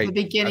 Yeah, that's right.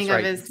 The beginning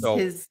of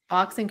his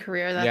boxing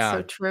career. That's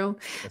so true.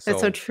 That's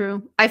so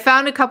true. I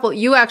found a couple.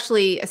 You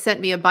actually sent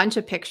me a bunch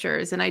of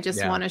pictures, and I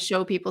just want to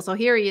show people. So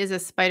here he is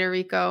as Spider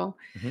Rico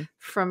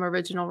from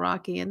original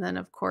Rocky, and then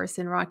of course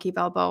in Rocky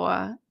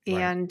Balboa.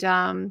 And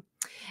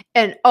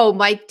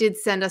Mike did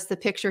send us the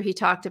picture he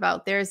talked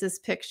about. There's this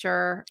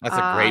picture. That's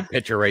a great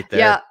picture right there.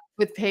 Yeah,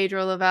 with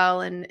Pedro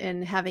Lovell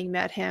and having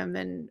met him,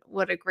 and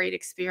what a great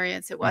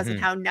experience it was, and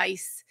how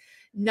nice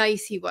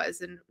he was,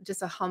 and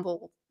just a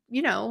humble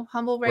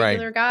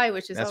regular guy,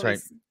 which is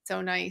always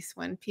so nice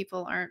when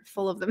people aren't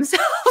full of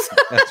themselves.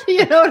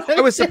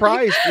 I was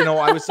surprised,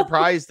 I was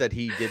surprised that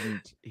he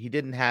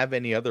didn't have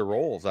any other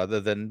roles other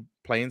than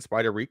playing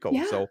Spider Rico.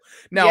 So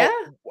now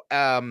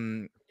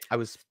I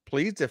was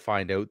pleased to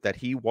find out that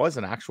he was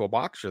an actual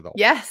boxer though.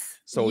 Yes.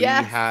 So he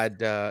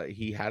had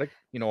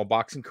a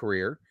boxing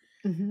career,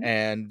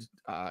 and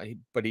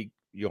but he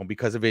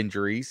because of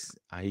injuries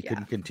he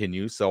couldn't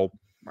continue. So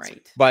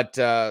but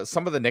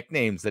some of the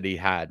nicknames that he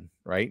had,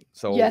 right?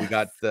 So we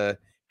got the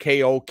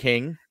KO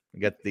King, we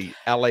got the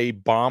LA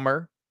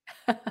Bomber,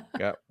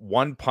 got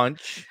One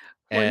Punch,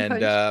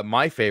 and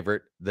my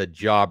favorite, the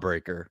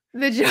Jawbreaker.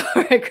 The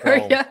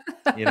Jawbreaker,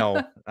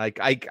 so,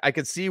 I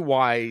could see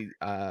why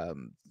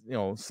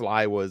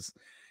Sly was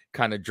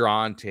kind of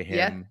drawn to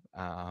him.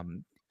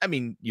 I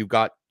mean, you've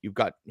got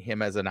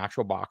him as an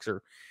actual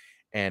boxer,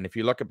 and if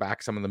you look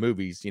back some of the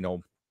movies,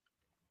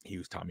 he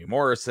was Tommy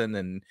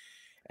Morrison,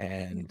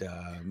 and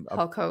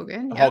Hulk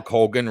Hogan. Hulk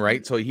Hogan,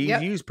 right? So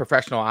he's used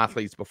professional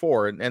athletes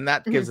before, and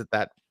that gives it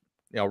that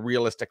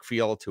realistic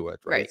feel to it,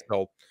 right?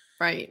 So,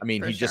 right. I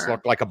mean, he just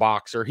looked like a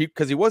boxer.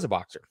 Because he was a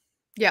boxer.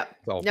 Yeah.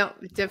 So. No,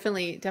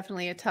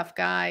 definitely a tough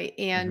guy.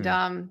 And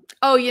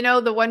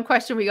the one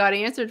question we got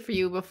answered for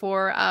you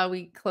before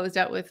we closed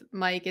out with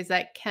Mike is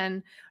that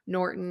Ken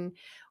Norton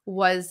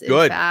was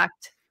in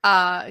fact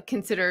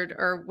considered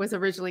or was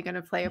originally going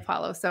to play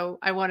Apollo. So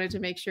I wanted to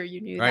make sure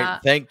you knew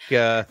that.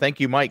 Thank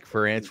you, Mike,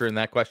 for answering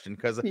that question,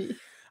 because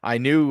I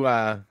knew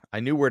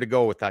where to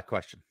go with that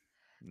question.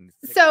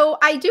 So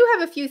I do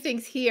have a few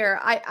things here.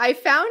 I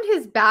found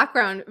his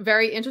background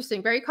very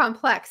interesting, very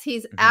complex.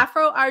 He's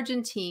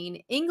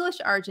Afro-Argentine,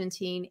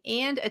 English-Argentine,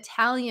 and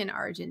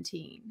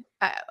Italian-Argentine.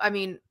 I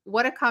mean,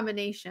 what a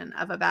combination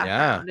of a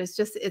background. Yeah. It's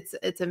just,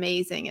 it's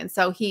amazing. And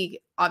so he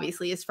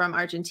obviously is from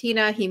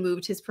Argentina. He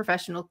moved his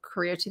professional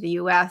career to the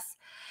US,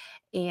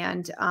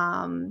 and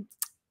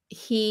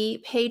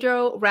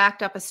Pedro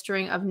racked up a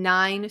string of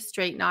 9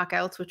 straight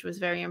knockouts, which was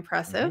very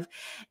impressive.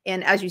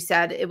 And as you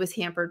said, it was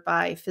hampered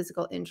by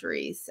physical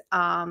injuries.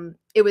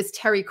 It was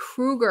Terry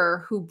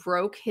Kruger who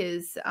broke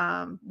his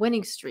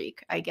winning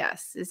streak, I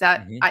guess. Is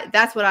that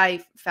that's what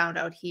I found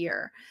out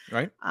here.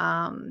 Right.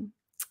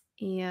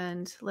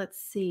 And let's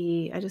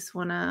see. I just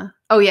want to.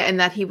 Oh, yeah. And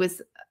that he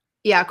was.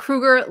 Yeah,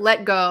 Kruger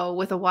let go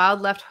with a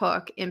wild left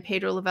hook, and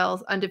Pedro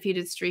Lovell's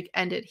undefeated streak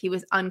ended. He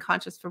was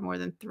unconscious for more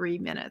than 3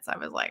 minutes. I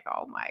was like,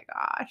 oh my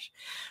gosh.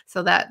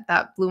 So that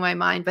blew my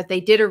mind. But they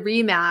did a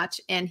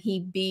rematch, and he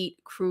beat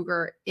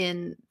Kruger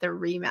in the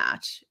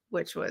rematch,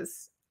 which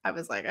was, I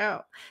was like, oh,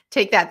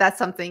 take that. That's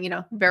something,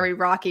 very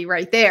Rocky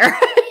right there.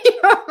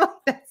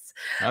 That's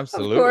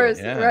absolutely, of course,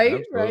 yeah, right,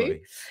 absolutely.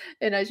 Right.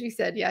 And as you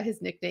said,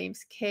 his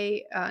nicknames: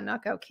 K,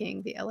 Knockout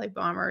King, the LA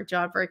Bomber,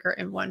 Jawbreaker,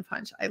 and One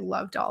Punch. I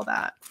loved all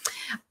that.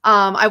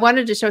 I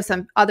wanted to show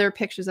some other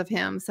pictures of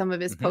him, some of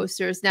his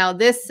posters. Now,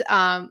 this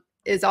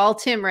is all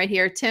Tim right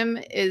here. Tim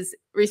is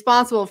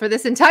responsible for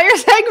this entire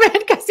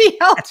segment because he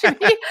helped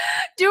me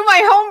do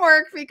my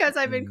homework because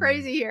I've been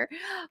crazy here.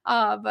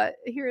 But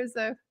here's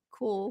a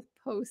cool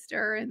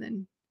poster, and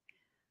then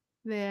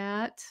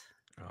that.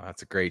 Oh,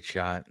 that's a great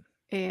shot.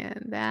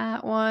 And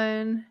that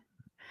one.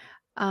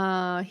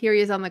 Here he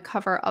is on the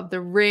cover of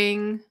The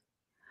Ring.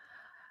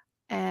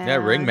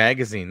 And Ring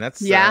magazine.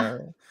 That's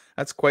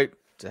quite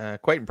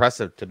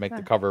impressive to make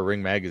the cover of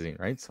Ring magazine,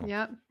 right? So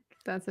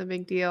that's a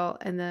big deal.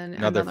 And then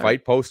another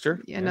fight poster.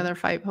 Another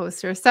fight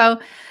poster. So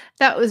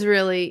that was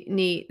really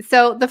neat.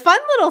 So the fun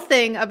little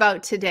thing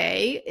about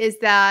today is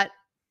that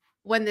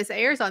when this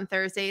airs on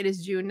Thursday, it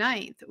is June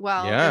 9th.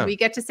 Well, and we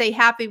get to say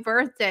happy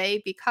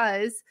birthday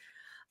because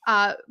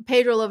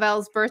Pedro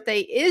Lovell's birthday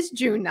is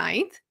June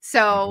 9th.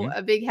 So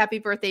a big happy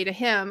birthday to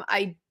him.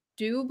 I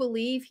do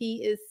believe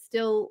he is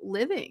still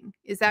living.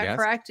 Is that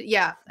correct?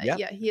 Yeah.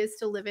 Yeah, he is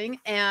still living.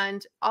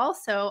 And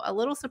also a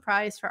little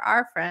surprise for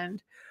our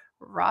friend,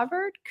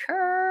 Robert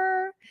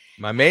Kerr.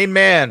 My main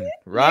man,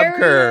 Rob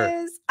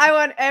Kerr. I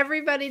want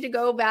everybody to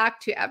go back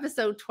to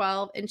episode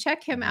 12 and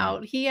check him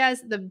out. He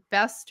has the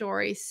best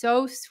story.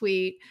 So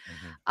sweet.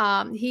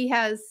 He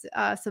has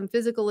some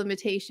physical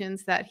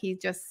limitations that he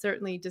just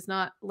certainly does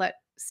not let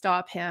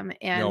stop him.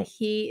 And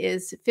he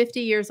is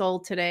 50 years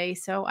old today.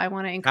 So I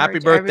want to encourage happy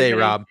birthday,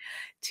 Rob,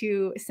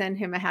 to send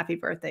him a happy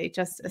birthday.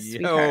 Just a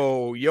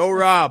sweetheart. Yo,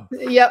 Rob.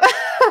 Yep.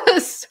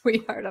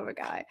 Sweetheart of a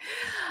guy.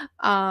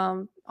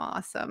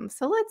 Awesome.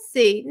 So let's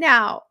see.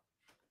 Now,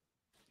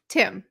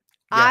 Tim,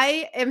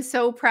 I am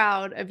so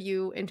proud of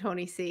you and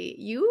Tony C.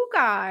 You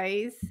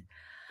guys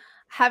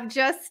have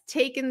just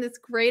taken this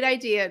great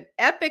idea,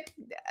 epic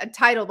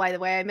title, by the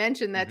way. I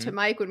mentioned that to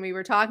Mike when we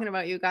were talking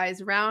about you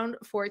guys, Round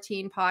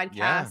 14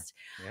 podcast.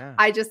 Yeah.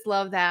 I just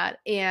love that.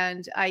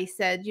 And I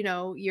said,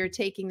 you're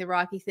taking the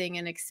Rocky thing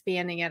and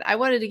expanding it. I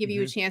wanted to give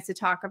you a chance to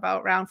talk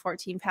about Round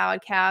 14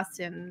 podcast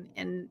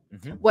and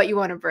what you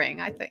want to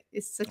bring. I think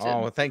it's such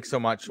thanks so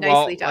much.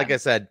 Nicely done. Like I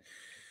said,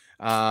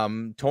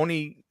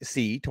 Tony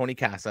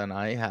Casa and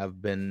I have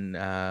been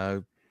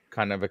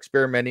kind of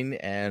experimenting,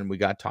 and we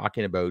got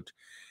talking about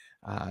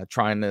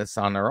trying this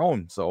on our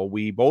own. So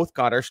we both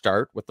got our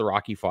start with the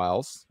Rocky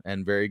Files,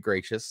 and very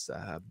gracious.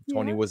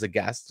 Tony was a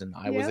guest and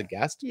I was a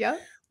guest. Yeah.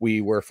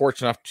 We were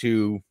fortunate enough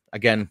to,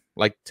 again,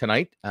 like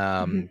tonight,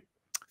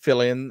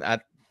 fill in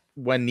at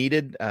when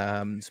needed,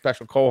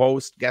 special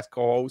co-host, guest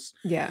co-host.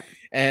 Yeah.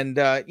 And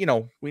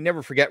we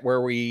never forget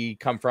where we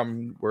come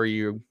from, where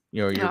your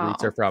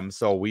roots are from.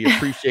 So we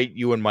appreciate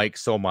you and Mike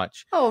so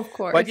much. Oh, of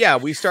course. But yeah,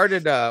 we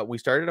started a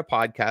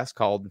podcast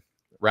called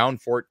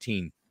Round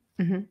 14.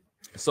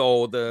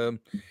 So the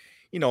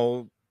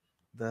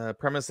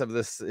premise of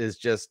this is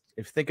just,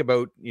 if you think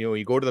about,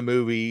 you go to the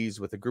movies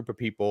with a group of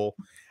people,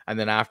 and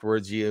then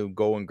afterwards you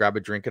go and grab a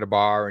drink at a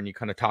bar and you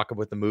kind of talk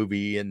about the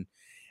movie, and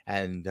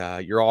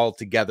you're all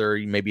together.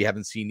 You maybe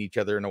haven't seen each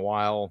other in a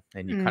while,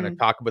 and you kind of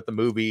talk about the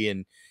movie,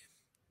 and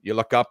you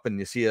look up and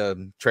you see a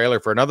trailer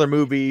for another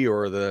movie,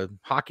 or the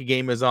hockey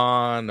game is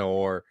on,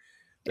 or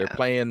they're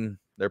playing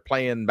they're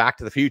playing Back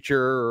to the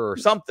Future or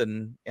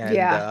something,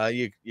 and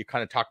you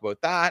kind of talk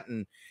about that,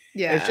 and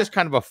it's just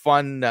kind of a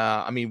fun.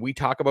 I mean, we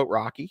talk about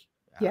Rocky,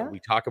 we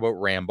talk about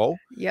Rambo,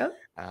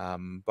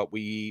 but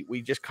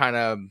we just kind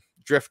of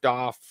drift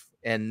off,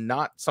 and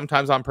not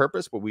sometimes on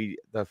purpose, but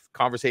the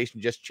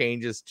conversation just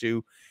changes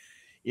to,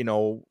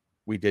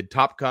 we did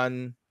Top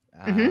Gun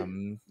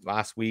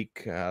last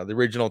week, the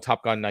original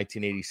Top Gun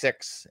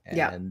 1986,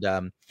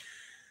 and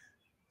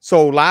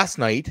so last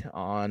night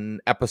on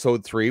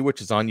episode 3,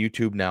 which is on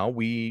YouTube now,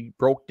 we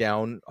broke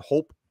down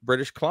Hope,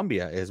 British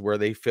Columbia is where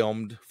they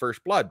filmed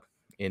First Blood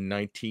in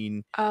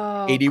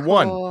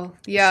 1981. Cool.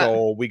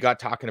 So we got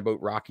talking about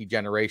Rocky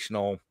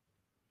generational,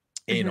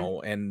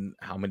 and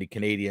how many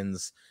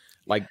Canadians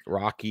like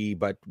Rocky,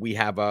 but we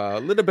have a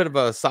little bit of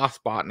a soft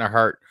spot in our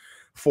heart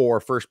for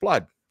First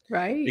Blood,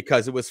 right?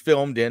 Because it was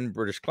filmed in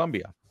British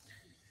Columbia.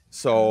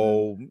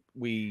 So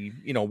we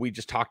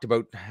just talked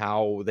about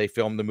how they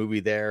filmed the movie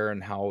there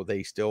and how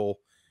they still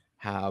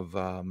have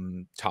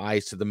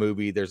ties to the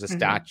movie. There's a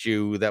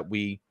statue that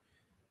we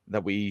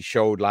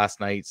showed last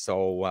night.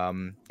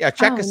 So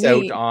check us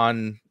out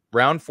on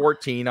Round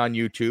 14 on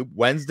YouTube,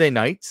 Wednesday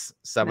nights,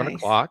 7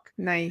 o'clock.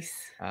 Nice.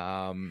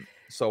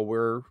 So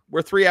we're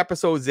 3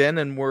 episodes in,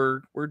 and we're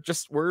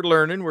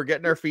learning, we're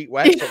getting our feet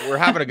wet, but we're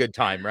having a good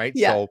time, right?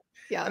 So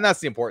and that's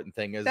the important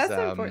thing. That's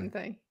the important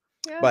thing.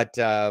 Yeah. But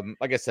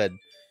like I said,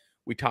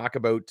 we talk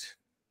about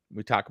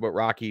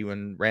Rocky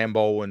and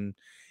Rambo and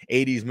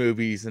 80s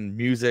movies and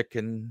music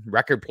and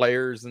record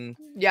players and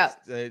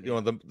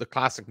the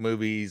classic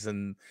movies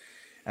and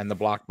the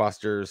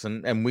blockbusters,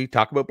 and we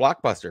talk about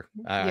Blockbuster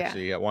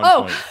actually at one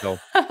point. So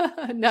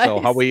nice.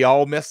 So how we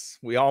all miss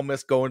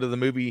going to the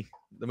movie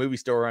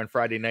store on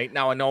Friday night.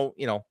 Now I know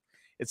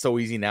it's so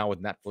easy now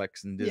with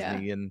Netflix and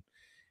Disney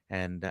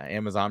and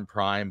Amazon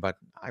Prime, but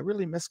I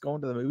really miss going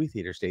to the movie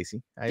theater,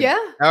 Stacey. The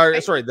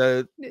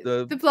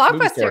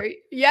Blockbuster.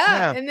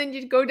 Yeah. And then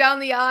you'd go down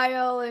the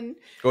aisle and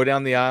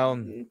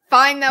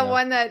find that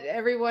one that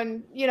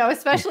everyone,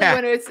 especially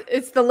when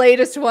it's the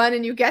latest one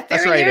and you get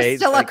there and there's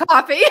still a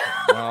copy.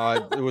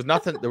 There was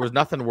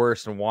nothing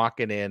worse than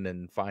walking in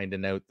and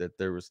finding out that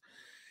there was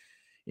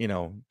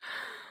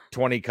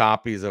 20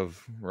 copies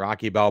of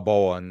Rocky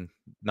Balboa and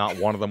not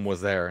one of them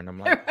was there. And I'm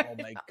like, oh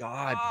my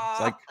God.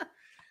 It's like,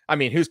 I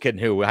mean, who's kidding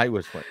who? I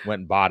went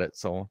and bought it,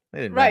 so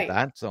they didn't rent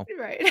that. So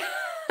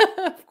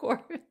of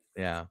course,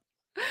 yeah.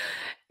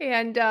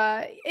 And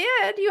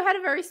you had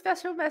a very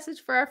special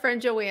message for our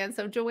friend Joanne.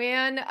 So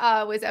Joanne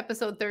was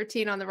episode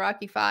 13 on the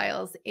Rocky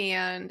Files,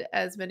 and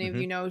as many of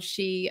you know,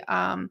 she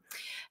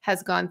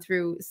has gone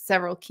through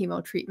several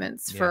chemo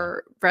treatments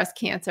for breast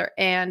cancer,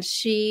 and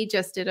she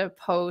just did a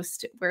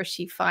post where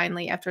she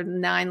finally, after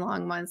 9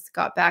 long months,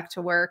 got back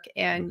to work,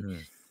 and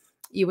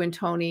you and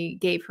Tony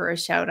gave her a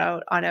shout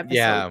out on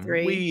episode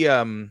 3.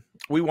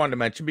 We wanted to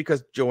mention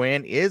because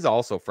Joanne is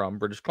also from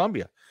British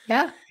Columbia.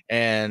 Yeah.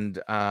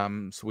 And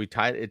so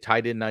it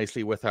tied in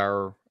nicely with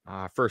our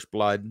First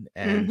Blood,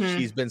 and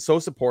she's been so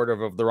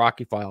supportive of the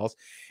Rocky Files.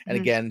 And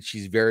again,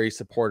 she's very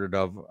supportive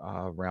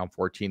of Round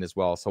 14 as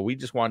well. So we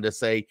just wanted to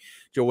say,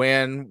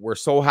 Joanne, we're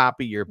so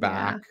happy you're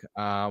back.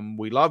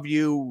 We love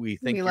you. We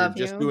think you're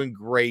just doing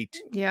great.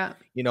 Yeah.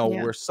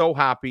 We're so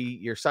happy.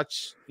 Your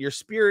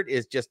spirit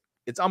is just,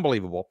 it's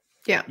unbelievable.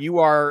 Yeah. You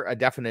are a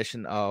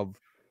definition of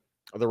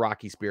the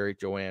Rocky spirit,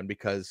 Joanne,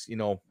 because,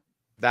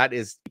 that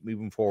is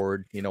moving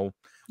forward.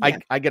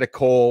 I get a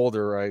cold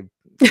or I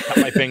cut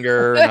my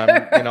finger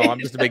and I'm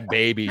just a big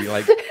baby.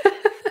 Like,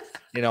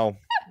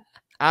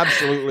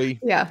 absolutely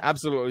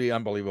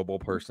unbelievable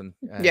person.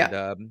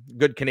 And,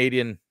 good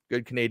Canadian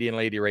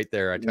lady right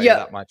there. I tell you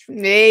that much.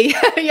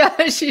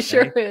 Yeah, she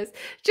sure is.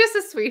 Just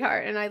a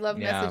sweetheart. And I love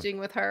messaging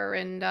with her.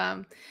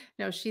 And,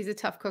 she's a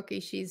tough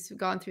cookie. She's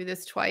gone through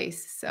this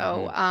twice.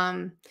 So,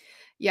 I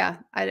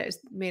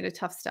just made a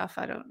tough stuff.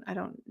 I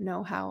don't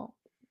know how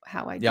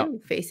I do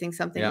facing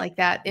something like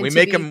that. And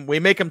we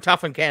make them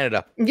tough in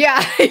Canada.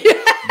 Yeah.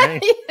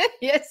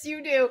 Yes,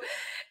 you do.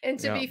 And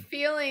to be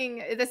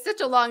feeling, that's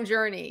such a long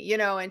journey,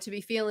 and to be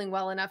feeling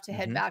well enough to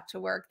head back to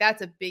work,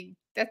 that's a big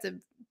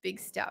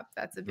step.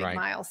 That's a big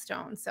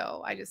milestone.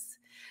 So I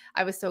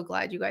was so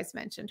glad you guys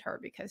mentioned her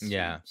because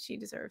she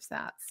deserves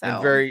that. So,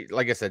 and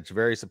like I said, she's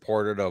very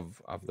supportive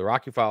of the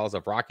Rocky Files,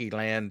 of Rocky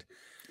Land.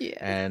 Yeah.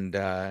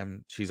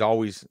 And she's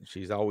always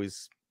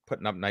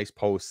putting up nice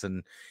posts,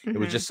 and it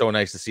was just so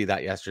nice to see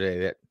that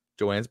yesterday that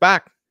Joanne's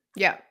back.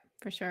 Yeah,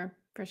 for sure.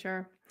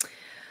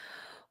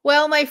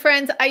 Well, my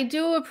friends, I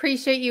do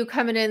appreciate you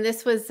coming in.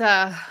 This was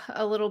a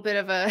little bit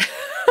of a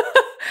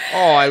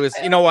I was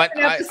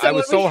I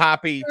was so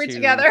happy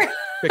to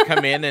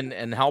come in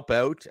and help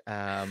out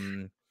at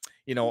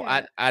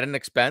an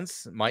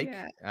expense, Mike.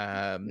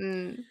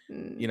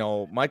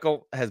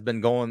 Michael has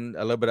been going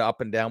a little bit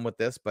up and down with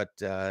this, but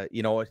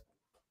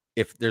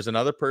if there's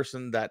another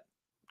person that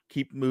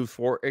keeps moving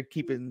forward,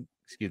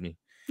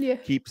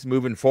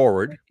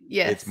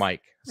 it's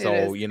Mike.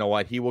 So you know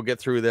what, he will get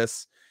through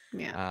this.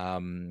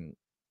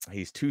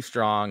 He's too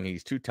strong,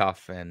 he's too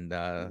tough, and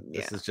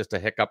this is just a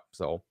hiccup.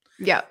 So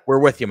yeah, we're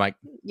with you, Mike.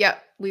 Yeah,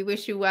 we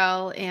wish you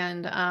well,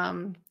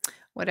 and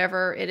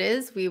whatever it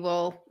is, we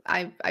will.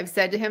 I've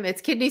said to him,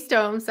 it's kidney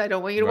stones. I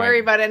don't want you to worry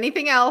about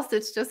anything else.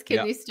 It's just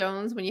kidney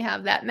stones. When you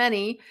have that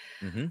many,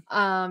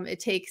 it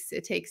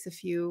takes a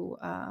few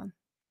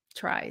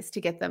tries to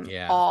get them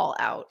all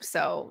out.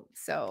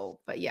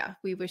 But yeah,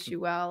 we wish you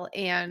well.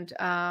 And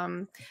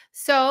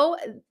so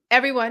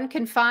everyone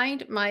can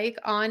find Mike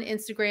on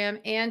Instagram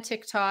and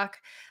TikTok.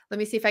 Let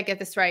me see if I get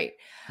this right.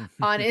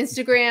 On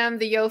Instagram,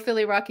 the Yo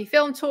Philly Rocky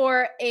Film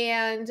Tour,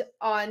 and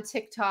on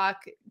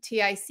TikTok,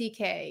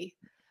 TICK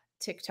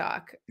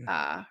TikTok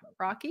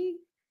Rocky.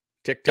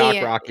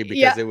 TikTok Rocky,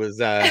 because it was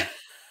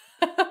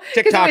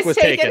TikTok was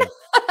taken.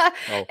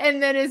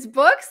 And then his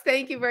books.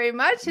 Thank you very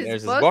much.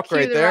 His book Cue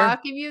right the there.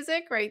 Rocky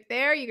music right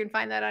there. You can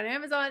find that on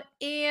Amazon,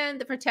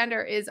 and The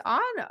Pretender is on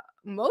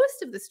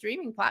most of the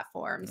streaming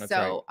platforms. That's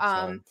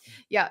right.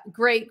 Yeah,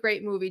 great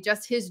movie.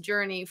 Just his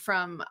journey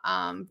from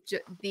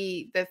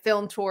the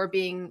film tour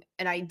being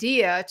an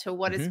idea to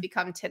what it's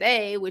become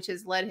today, which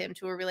has led him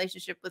to a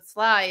relationship with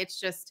Sly. It's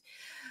just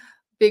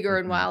bigger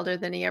and wilder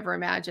than he ever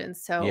imagined.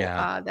 So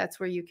that's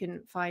where you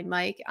can find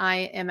Mike.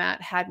 I am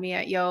at Had Me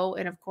at Yo,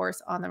 and of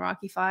course on the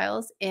Rocky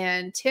Files.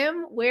 And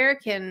Tim, where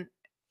can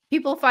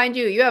people find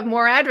you? You have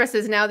more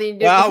addresses now than you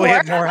did before. We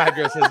have more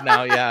addresses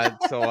now. Yeah.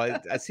 So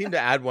I seem to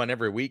add one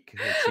every week.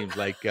 It seems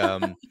like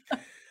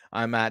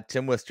I'm at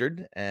Tim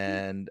Wistard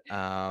and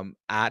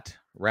at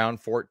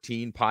Round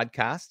 14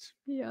 Podcast.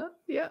 Yeah.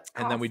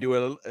 And then we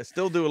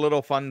still do a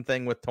little fun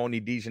thing with Tony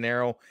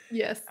DeGennaro.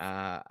 Yes.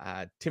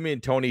 Timmy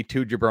and Tony,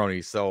 two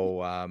jabronis.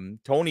 So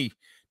Tony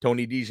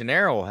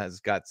DeGennaro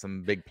has got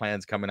some big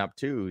plans coming up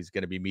too. He's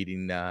going to be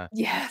meeting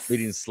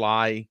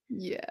Sly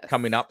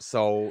coming up.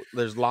 So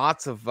there's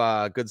lots of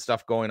good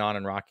stuff going on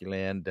in Rocky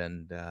Land,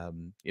 and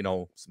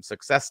some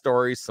success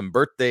stories, some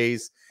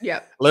birthdays,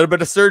 a little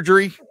bit of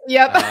surgery.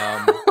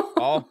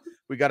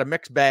 We got a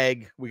mixed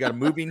bag. We got a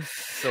moving.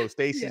 So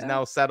Stacy's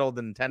now settled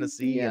in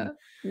Tennessee. And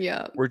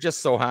we're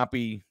just so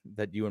happy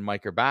that you and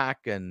Mike are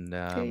back. And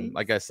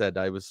like I said,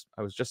 I was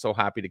just so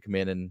happy to come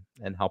in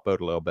and help out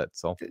a little bit.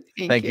 So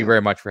thank you very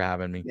much for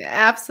having me.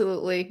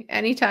 Absolutely.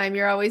 Anytime.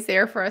 You're always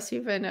there for us.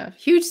 You've been a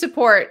huge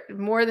support,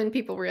 more than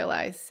people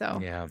realize. So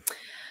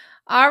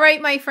all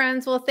right, my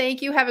friends. Well,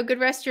 thank you. Have a good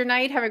rest of your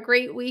night. Have a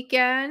great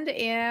weekend.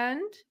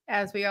 And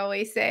as we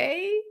always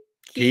say,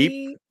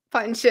 keep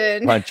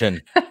punching.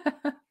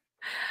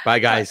 Bye,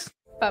 guys.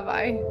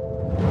 Bye-bye.